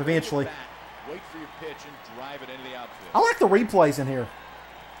change him eventually. Wait for your pitch and drive it into the outfield. I like the replays in here.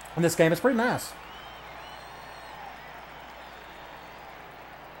 In this game, it's pretty nice.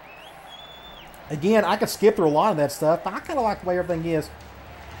 Again, I could skip through a lot of that stuff, but I kind of like the way everything is.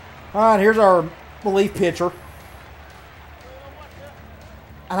 All right, here's our relief pitcher.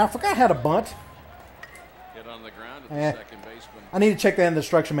 And I forgot how to bunt. Hit on the ground at the second baseman. I need to check that in the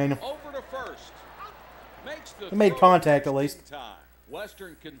instruction manual. Over to first. Makes the He made contact at least. time.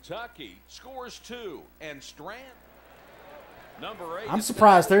 Western Kentucky scores 2 and Strand. Number 8. I'm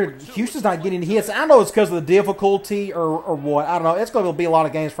surprised Houston's not getting hits. I know it's because of the difficulty or what. I don't know. It's going to be a lot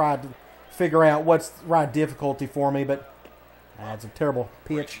of games for I to figure out what's the right difficulty for me, but that's a terrible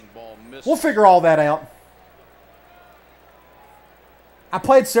pitch. We'll figure all that out. I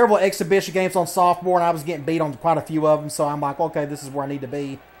played several exhibition games on sophomore, and I was getting beat on quite a few of them, so I'm like, okay, this is where I need to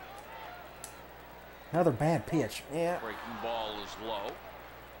be. Another bad pitch. Yeah. Breaking ball is low.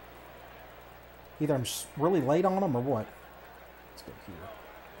 Either I'm really late on them or what. Let's go here.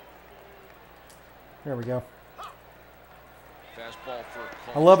 There we go. Fastball for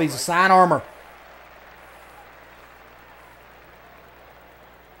a I call love he's a side armor.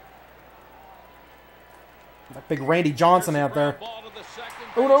 That big Randy Johnson out there.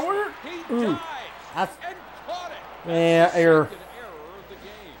 Oh, no, where? Ooh. Yeah, error.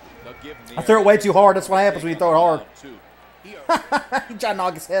 I threw it way too hard. That's what happens when you throw it hard. He tried to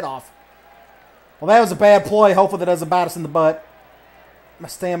knock his head off. Well, that was a bad play. Hopefully that doesn't bite us in the butt. My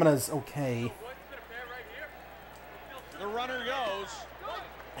stamina's okay. The runner goes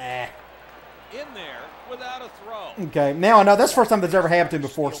in there without a throw. Okay, now I know. That's the first time that's ever happened to me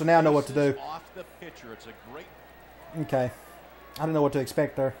before, so now I know what to do. Off the pitcher. It's a great. Okay. I don't know what to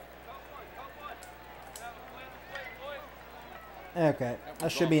expect there. Okay,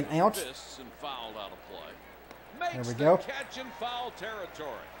 that should be an out. There we go. Catch in foul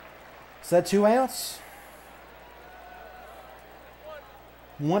territory. Is that 2 outs?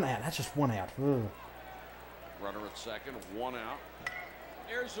 1 out. That's just 1 out. Ugh. Runner at second, 1 out.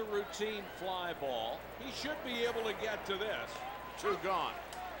 There's a routine fly ball. He should be able to get to this. 2 gone.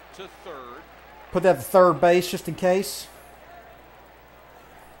 To third. Put that to third base just in case.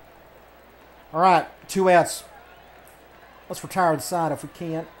 All right, 2 outs. Let's retire the side if we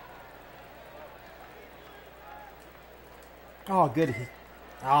can. Oh, good hit.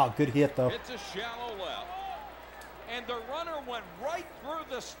 Oh, good hit, though. It's a shallow left. And the runner went right through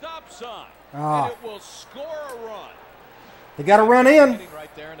the stop sign. And it will score a run. They got to run in.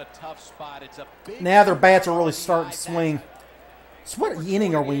 Right there in a tough spot. It's a big Now their bats are really starting to swing. So what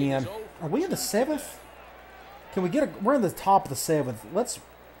inning are we in? Are we in the 7th? Can we get a... We're in the top of the 7th. Let's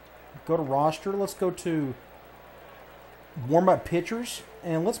go to roster. Let's go to warm-up pitchers.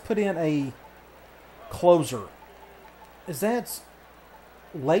 And let's put in a closer. Is that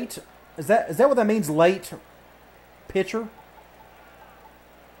late? Is that what that means, late pitcher?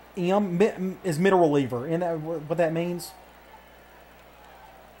 M is middle reliever. Isn't that what that means?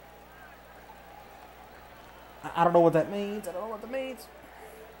 I don't know what that means. I don't know what that means.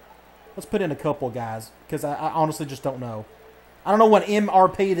 Let's put in a couple of guys because I honestly just don't know. I don't know what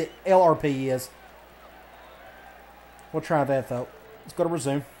MRP the LRP is. We'll try that though. Let's go to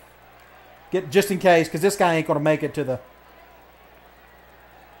resume. Get just in case because this guy ain't going to make it to the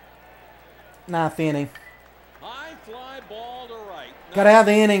 9th inning. High fly ball to right. Got out of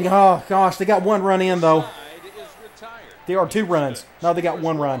the inning. Oh gosh, they got one run in though. Side is retired. There are 2 runs. No, they got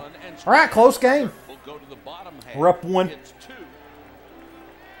 1 run. All right, close game. We'll go to the bottom half. We're up 1. It's 2.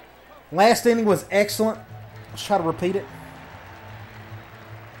 Last inning was excellent. Let's try to repeat it.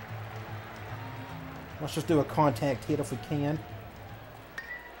 Let's just do a contact hit if we can.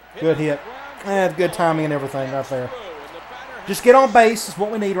 Good hit. Good timing and everything right there. Just get on base is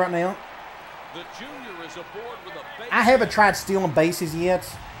what we need right now. The junior is aboard with a base. I haven't tried stealing bases yet.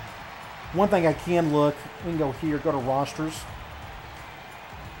 One thing I can look, we can go here, go to rosters.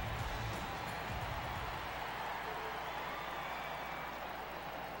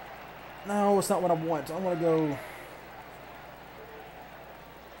 No, it's not what I want. I want to go.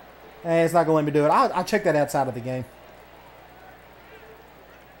 Hey, it's not going to let me do it. I'll check that outside of the game.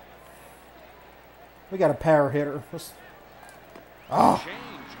 We got a power hitter. Oh,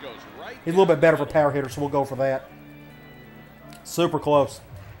 Change goes right. he's a little bit better for power hitter, so we'll go for that. Super close.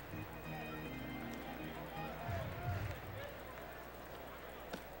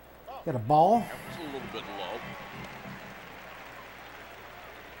 Got a ball. That was a little bit low.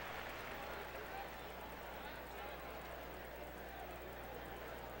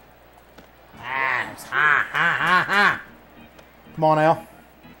 Come on, Al.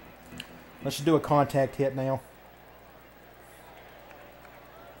 Let's just do a contact hit now.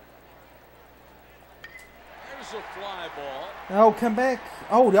 There's a fly ball. Oh, come back.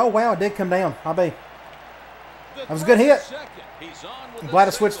 Oh, wow, it did come down. I'll be. That was a good hit. He's on with I'm glad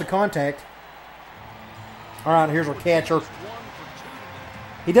I switched to contact. All right, here's our catcher.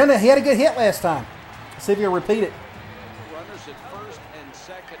 He done it. He had a good hit last time. Let's see if he'll repeat it. Runners at first and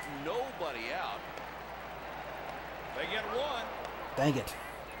second, nobody out. They get 1. Dang it.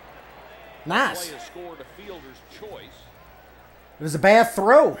 Nice. Play a score to fielder's choice. It was a bad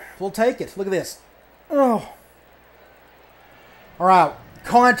throw. We'll take it. Look at this. Oh. All right,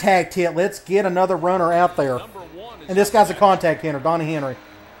 contact hit. Let's get another runner out there. Number 1 is And this guy's a contact hitter, Donnie Henry.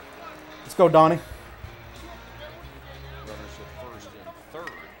 Let's go, Donnie. runners at first and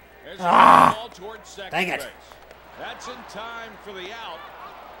third. There's a ball towards second Dang it. base. That's in time for the out.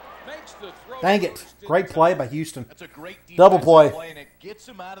 Makes the throw. Dang it. first in Great play time. by Houston. That's a great Double defensive play. and it gets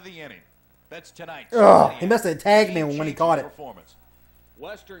him out of the inning. That's tonight. He must have tagged me when he caught it.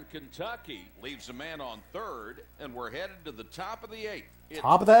 Western Kentucky leaves a man on third, and we're headed to the top of the 8th. It's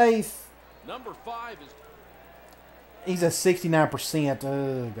Top of the 8th. number 5 is He's at 69%.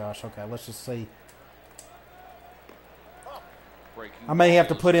 Oh, gosh. Okay, let's just see. breaking. I may have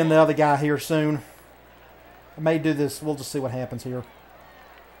to put in the other guy here soon. I may do this. We'll just see what happens here.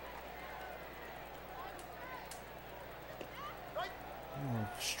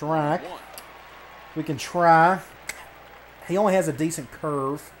 Strike. We can try. He only has a decent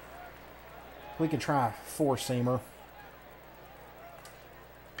curve. We can try a 4-seamer.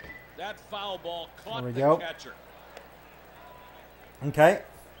 That foul ball caught There we the go. catcher. Okay.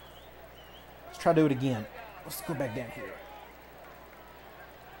 Let's try to do it again. Let's go back down here.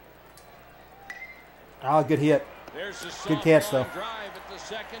 Oh, good hit. There's a Good catch, soft line though. drive at the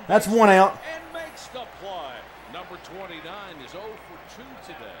second That's base 1 out. and makes the play. Number 29 is 0 for 2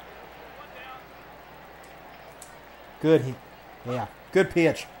 today. Good hit. Yeah, good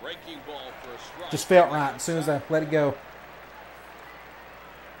pitch. Breaking ball for a strike. Just felt right as soon as I let it go.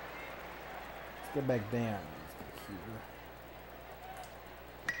 Let's go back down.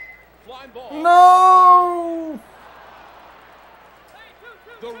 Fly ball. No!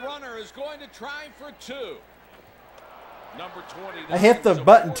 The runner is going to try for 2. Number 29. I hit the is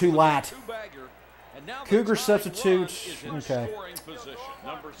button aboard too with a light. two-bagger, and now the Cougar tying substitute. run is in Okay. scoring position.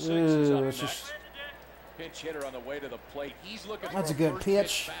 Number 6 is Ooh, up it's next. just Pitch hitter on the way to the plate. He's looking That's for a good first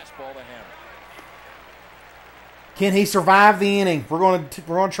pitch. fastball to hammer. Can he survive the inning? We're going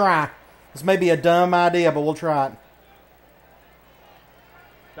to try. This may be a dumb idea, but we'll try it.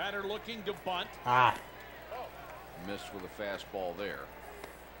 Batter looking to bunt. Ah, Missed with a fastball there.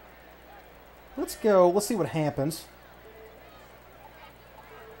 let's go. Let's see what happens.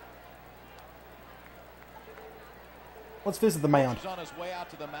 Let's visit the mound. He's on his way out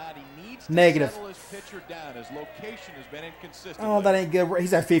to the mound. He needs to Negative. settle his pitcher down. His location has been inconsistent. Oh, that ain't good.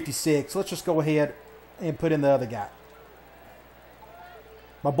 He's at 56. Let's just go ahead and put in the other guy.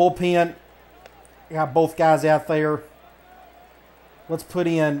 My bullpen, got both guys out there. Let's put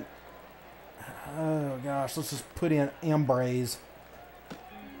in, oh gosh, let's just put in Embrace.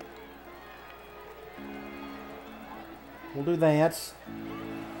 We'll do that.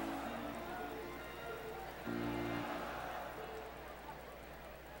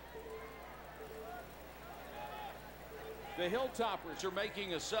 The Hilltoppers are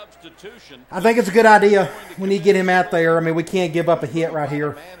making a substitution. I think it's a good idea. We need to get him out there. I mean, we can't give up a hit right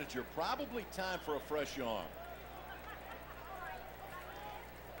here. Manager, probably time for a fresh arm.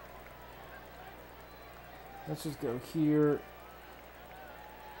 Let's just go here.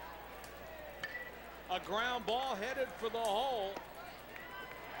 A ground ball headed for the hole.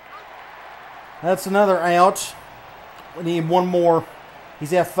 That's another out. We need one more.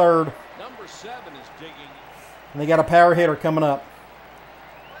 He's at third. Number 7 is digging. And they got a power hitter coming up.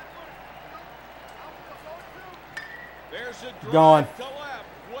 There's a drive Gone. to left,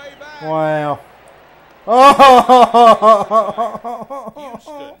 way back. Wow. Oh!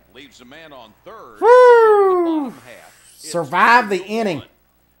 Houston leaves a man on third. Woo! Bottom half. It's Survive the 2-1. inning.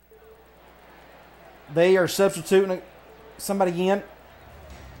 They are substituting somebody in.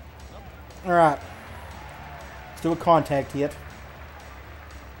 All right. Let's do a contact hit.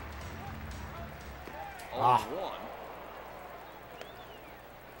 0-1.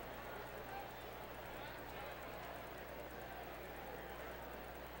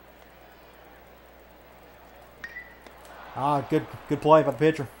 Good play by the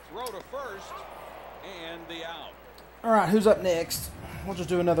pitcher. Throw to first and the out. All right, who's up next? We'll just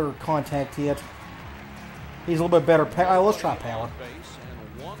do another contact hit. He's a little bit better. Let's try power. On base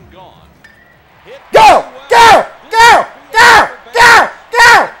and one gone. Hit Go! well. Go! Go! Go! Go!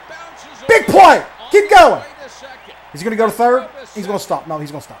 Go! Bounces Big over play! on Keep the going! way to second. He's going to go to third. He's going to stop. No, he's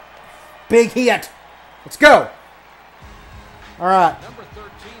going to stop. Big hit. Let's go. All right. Number 13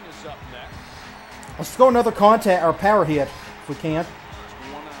 is up next. Let's go another contact or power hit if we can. It's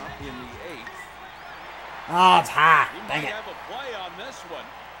one out in the 8th. Oh, it's high. He Dang might it. have a play on this one.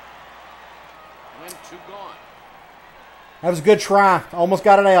 And 2 gone. That was a good try. Almost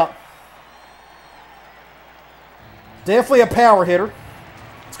got it out. Definitely a power hitter.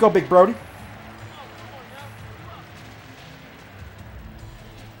 Let's go, Big Brody.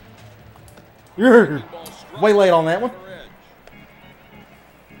 Way late on that one.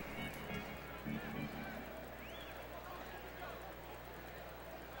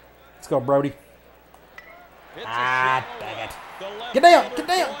 Let's go, Brody. Ah, dang it. Get down, get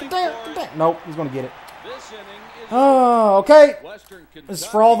down, get down, get down. Nope, he's going to get it. This inning is Oh, okay. Western This is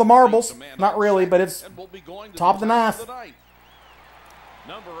for all the marbles. Kentucky leads a man Not on really, second but it's and will be going to top of the top ninth. ninth.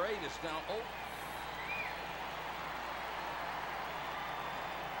 Number 8 is now open.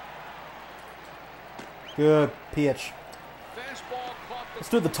 good pitch. Fastball caught the Let's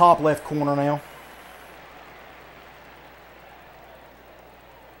do the top left corner now.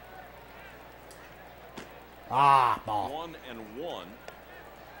 Ah, ball. 1-1.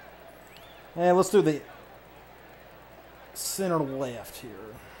 And let's do the center left here.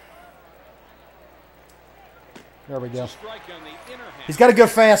 There we go. Strike on the inner half. He's got a good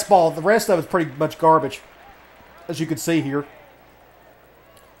fastball. The rest of it's pretty much garbage, as you can see here.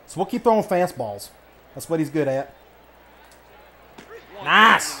 So we'll keep throwing fastballs. That's what he's good at. One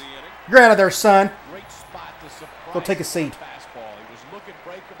Nice. out in the inning. You're out of there, son. Great spot to surprise. Go take a seat. Fastball. He was looking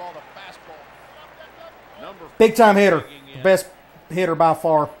breakable. The fastball. Number Big time hitter. digging in. The best hitter by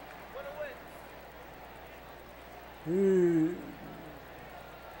far. Ooh.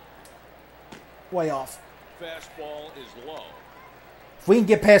 Way off. Fastball is low. If we can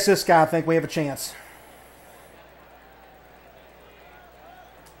get past this guy, I think we have a chance.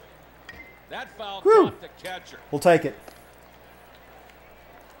 That foul Whew. caught the catcher. We'll take it.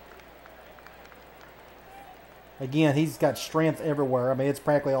 Again, he's got strength everywhere. I mean, it's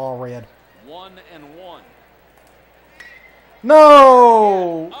practically all red. 1-1.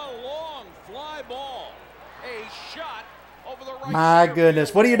 No! A long fly ball. A shot over the right. My center goodness.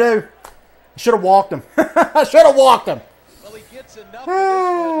 field What do you wall. do? I should have walked him. I should have walked him. Well, he gets enough of this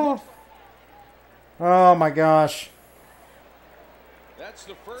one. Oh, my gosh. That's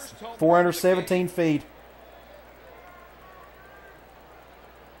the first home run of the 417 feet. game.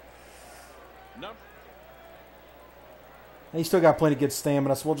 Number He's still got plenty of good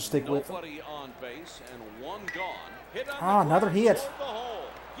stamina, so we'll just stick with him. Nobody on base and one gone. Hit on Ah, the another ground hit. toward the hole.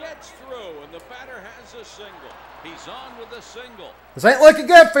 Gets through, and the batter has a single. He's on with a single. This ain't looking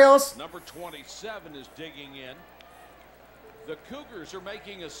good, fellas. Number 27 is digging in. The Cougars are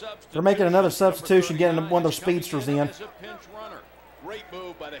making a substitution. They're making another Number substitution, getting 39 one of their is coming speedsters in. as a pinch runner. Great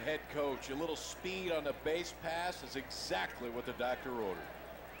move by the head coach. A little speed on the base pass is exactly what the doctor ordered.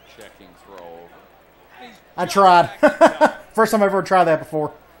 Checking throw over. He's I just tried. back in time. First time I've ever tried that before.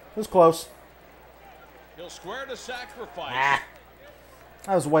 It was close. He'll square to sacrifice. Ah,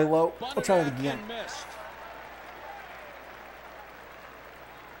 that was way low. Bunted I'll try it out again. and missed.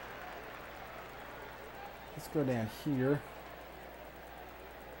 Let's go down here.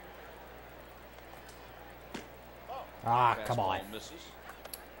 Ah, come on. Fastball misses.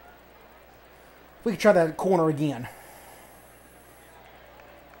 We can try that corner again.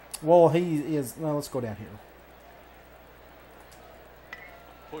 Well, he is... No, let's go down here.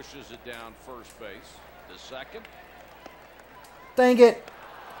 Pushes it down first base. The second. Dang it.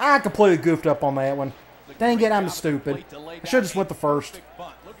 I completely goofed up on that one. Dang it, I'm stupid. I should have just went the first.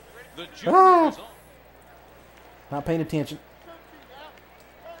 The junior Ah. is on. Not paying attention.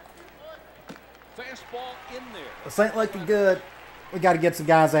 Fastball in there. This ain't looking good. We got to get some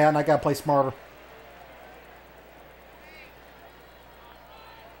guys out, and I got to play smarter.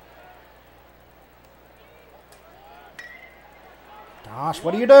 Gosh,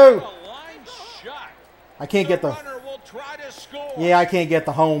 what do you do? A line shot. I can't get the... Runner will try to score. Yeah, I can't get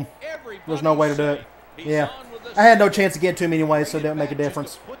the home. Everybody There's no way to do it. safe. He's Yeah. on with the I had no single. chance to get to him anyway, so it didn't make a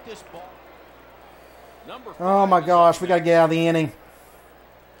difference. Put this ball. Number Oh, 5 my is gosh. up We got to next. get out of the inning.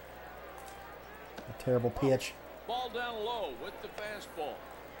 A terrible pitch. Ball down low with the fastball.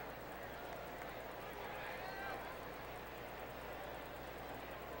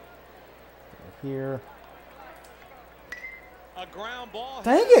 Here. A ground ball.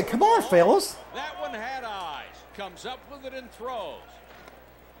 Dang hit it. Come on, for the fellas. home. That one had eyes. Comes up with it and throws.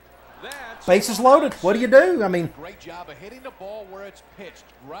 That's Bases loaded. What do you do? I mean... Great job of hitting the ball where it's pitched.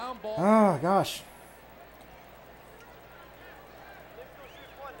 Ground ball. Oh, gosh.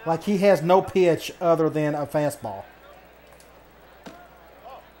 Like he has no pitch other than a fastball.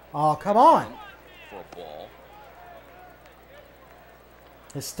 Oh, come on. for a ball.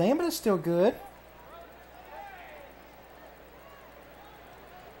 His stamina's still good.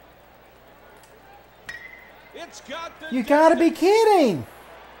 It's got the You gotta be distance. kidding.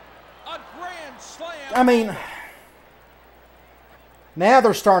 A grand slam. I mean, now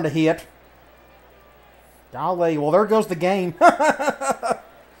they're starting to hit. Golly, well, there goes the game.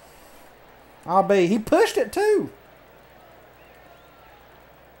 I'll be. He pushed it, too.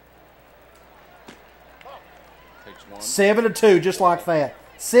 Takes one. 7-2, just like that.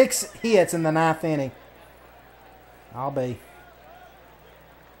 6 hits in the 9th inning. I'll be.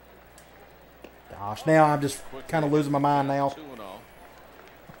 Gosh, now I'm just kind of losing my mind now. 2-0.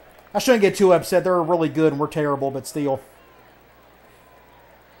 I shouldn't get too upset. They're really good and we're terrible, but still.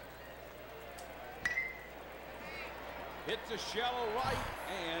 Hit the shallow right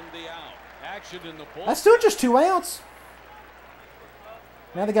and the out. Action in the ball. That's still just 2 outs.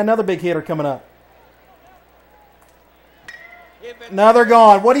 Now they got another big hitter coming up. Now they're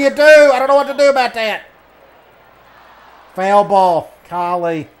gone. What do you do? I don't know what to do about that. Foul ball.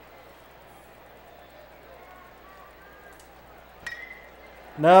 Golly.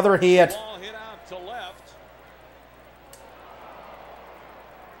 Another hit. Ball hit out to left.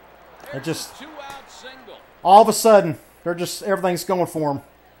 It There's just- a 2-out single. All of a sudden, they're just, everything's going for them.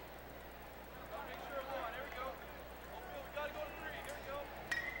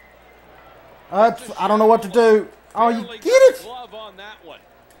 I don't know what to do. Oh, you Barely get got a it? glove on that one.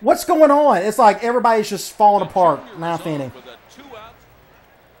 What's going on? It's like everybody's just falling The apart. junior 9th is on inning. with a 2-out.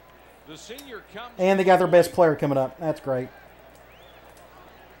 The senior comes And they got their best player coming up. That's great.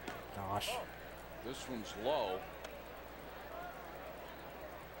 Gosh. This one's low.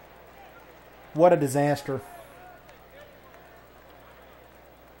 What a disaster.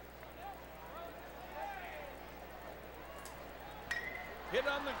 Hit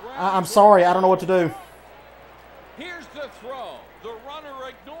on the ground. I'm sorry. I don't know what to do. Here's the throw. The runner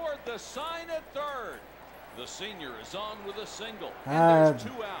ignored the sign at third. The senior is on with a single. And there's 2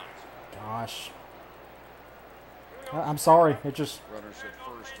 outs. Gosh. I'm sorry. It just, Runners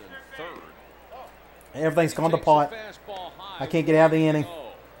at first and third. everything's gone to Takes pot. a fastball high I can't get out of the inning.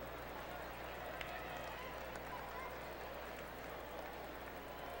 low.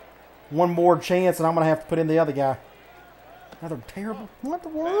 One more chance, and I'm going to have to put in the other guy. Another terrible. What the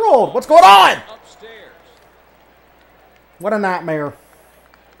world? What's going on? Upstairs. What a nightmare.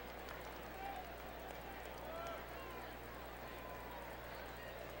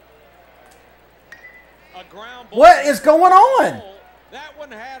 A ground ball. What is going on? That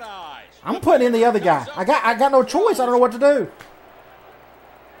one had eyes. I'm putting in the other guy. I got no choice. I don't know what to do.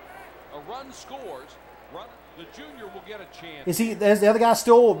 A run scores. The junior will get a chance. Is the other guy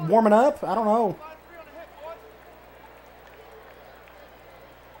still warming up? I don't know.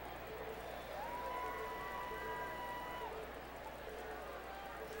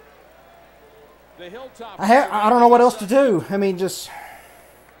 The Hilltop. I don't know what else to do. I mean, just...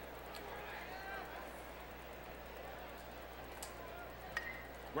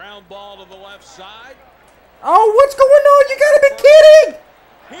 Ground ball to the left side. Oh, what's going on? You got to be kidding!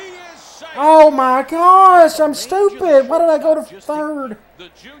 He is safe. Oh my gosh, I'm stupid. Why did I go to third? The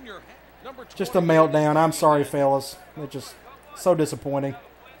junior, number Just a meltdown. I'm sorry, fellas. It's just so disappointing.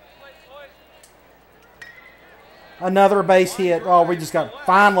 Another base hit. Oh, we just got,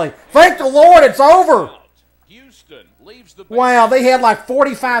 finally. Thank the Lord, it's over. Houston leaves the Wow, they had like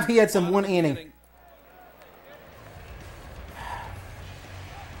 45 hits in one inning.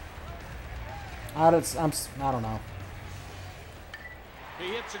 I don't know. He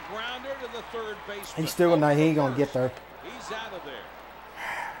hits a grounder to the third base. He's still not. He ain't gonna get there. He's out of there.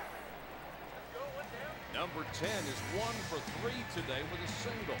 Number 10 is 1 for 3 today with a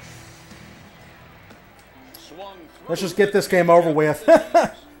single. Swung through. Let's just get this game over with.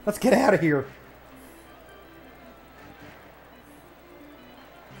 Let's get out of here.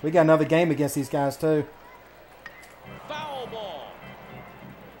 We got another game against these guys too. Foul ball.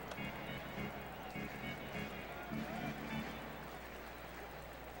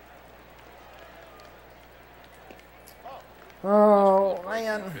 Oh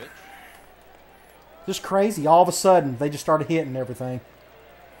man, just crazy. All of a sudden, they just started hitting everything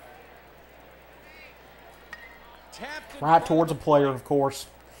right towards a player, of course.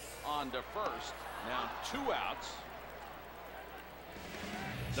 On to first. Now 2 outs.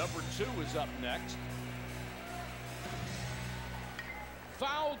 Number 2 is up next.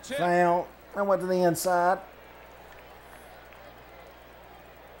 Foul tip. Foul. I went to the inside.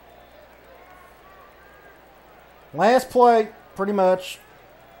 Last play, pretty much.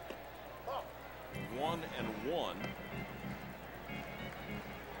 1-1.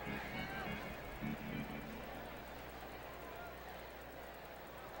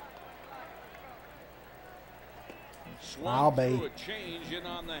 I'll be. A change in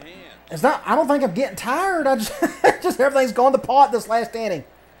on the hand. It's not. I don't think I'm getting tired. I just, just everything's gone to pot this last inning,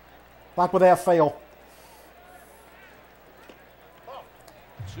 like without fail.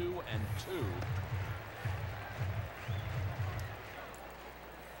 2-2.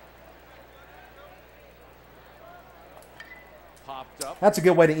 Popped up. That's a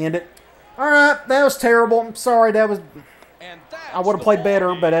good way to end it. All right, that was terrible. I'm sorry. That was. And I would have played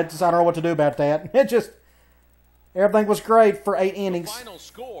better, but I don't know what to do about that. It just. Everything was great for 8 innings. The final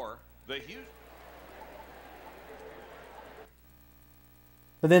score, the Houston.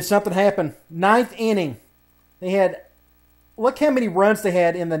 But then something happened. 9th inning. They had, look how many runs they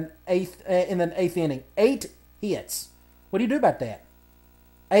had in the eighth inning. 8 hits. What do you do about that?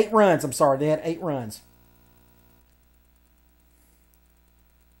 8 runs. I'm sorry, they had 8 runs.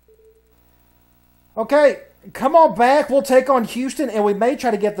 Okay, come on back. We'll take on Houston, and we may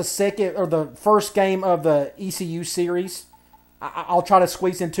try to get the second or the first game of the ECU series. I'll try to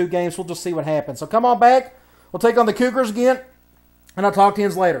squeeze in 2 games. We'll just see what happens. So come on back. We'll take on the Cougars again, and I'll talk to you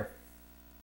later.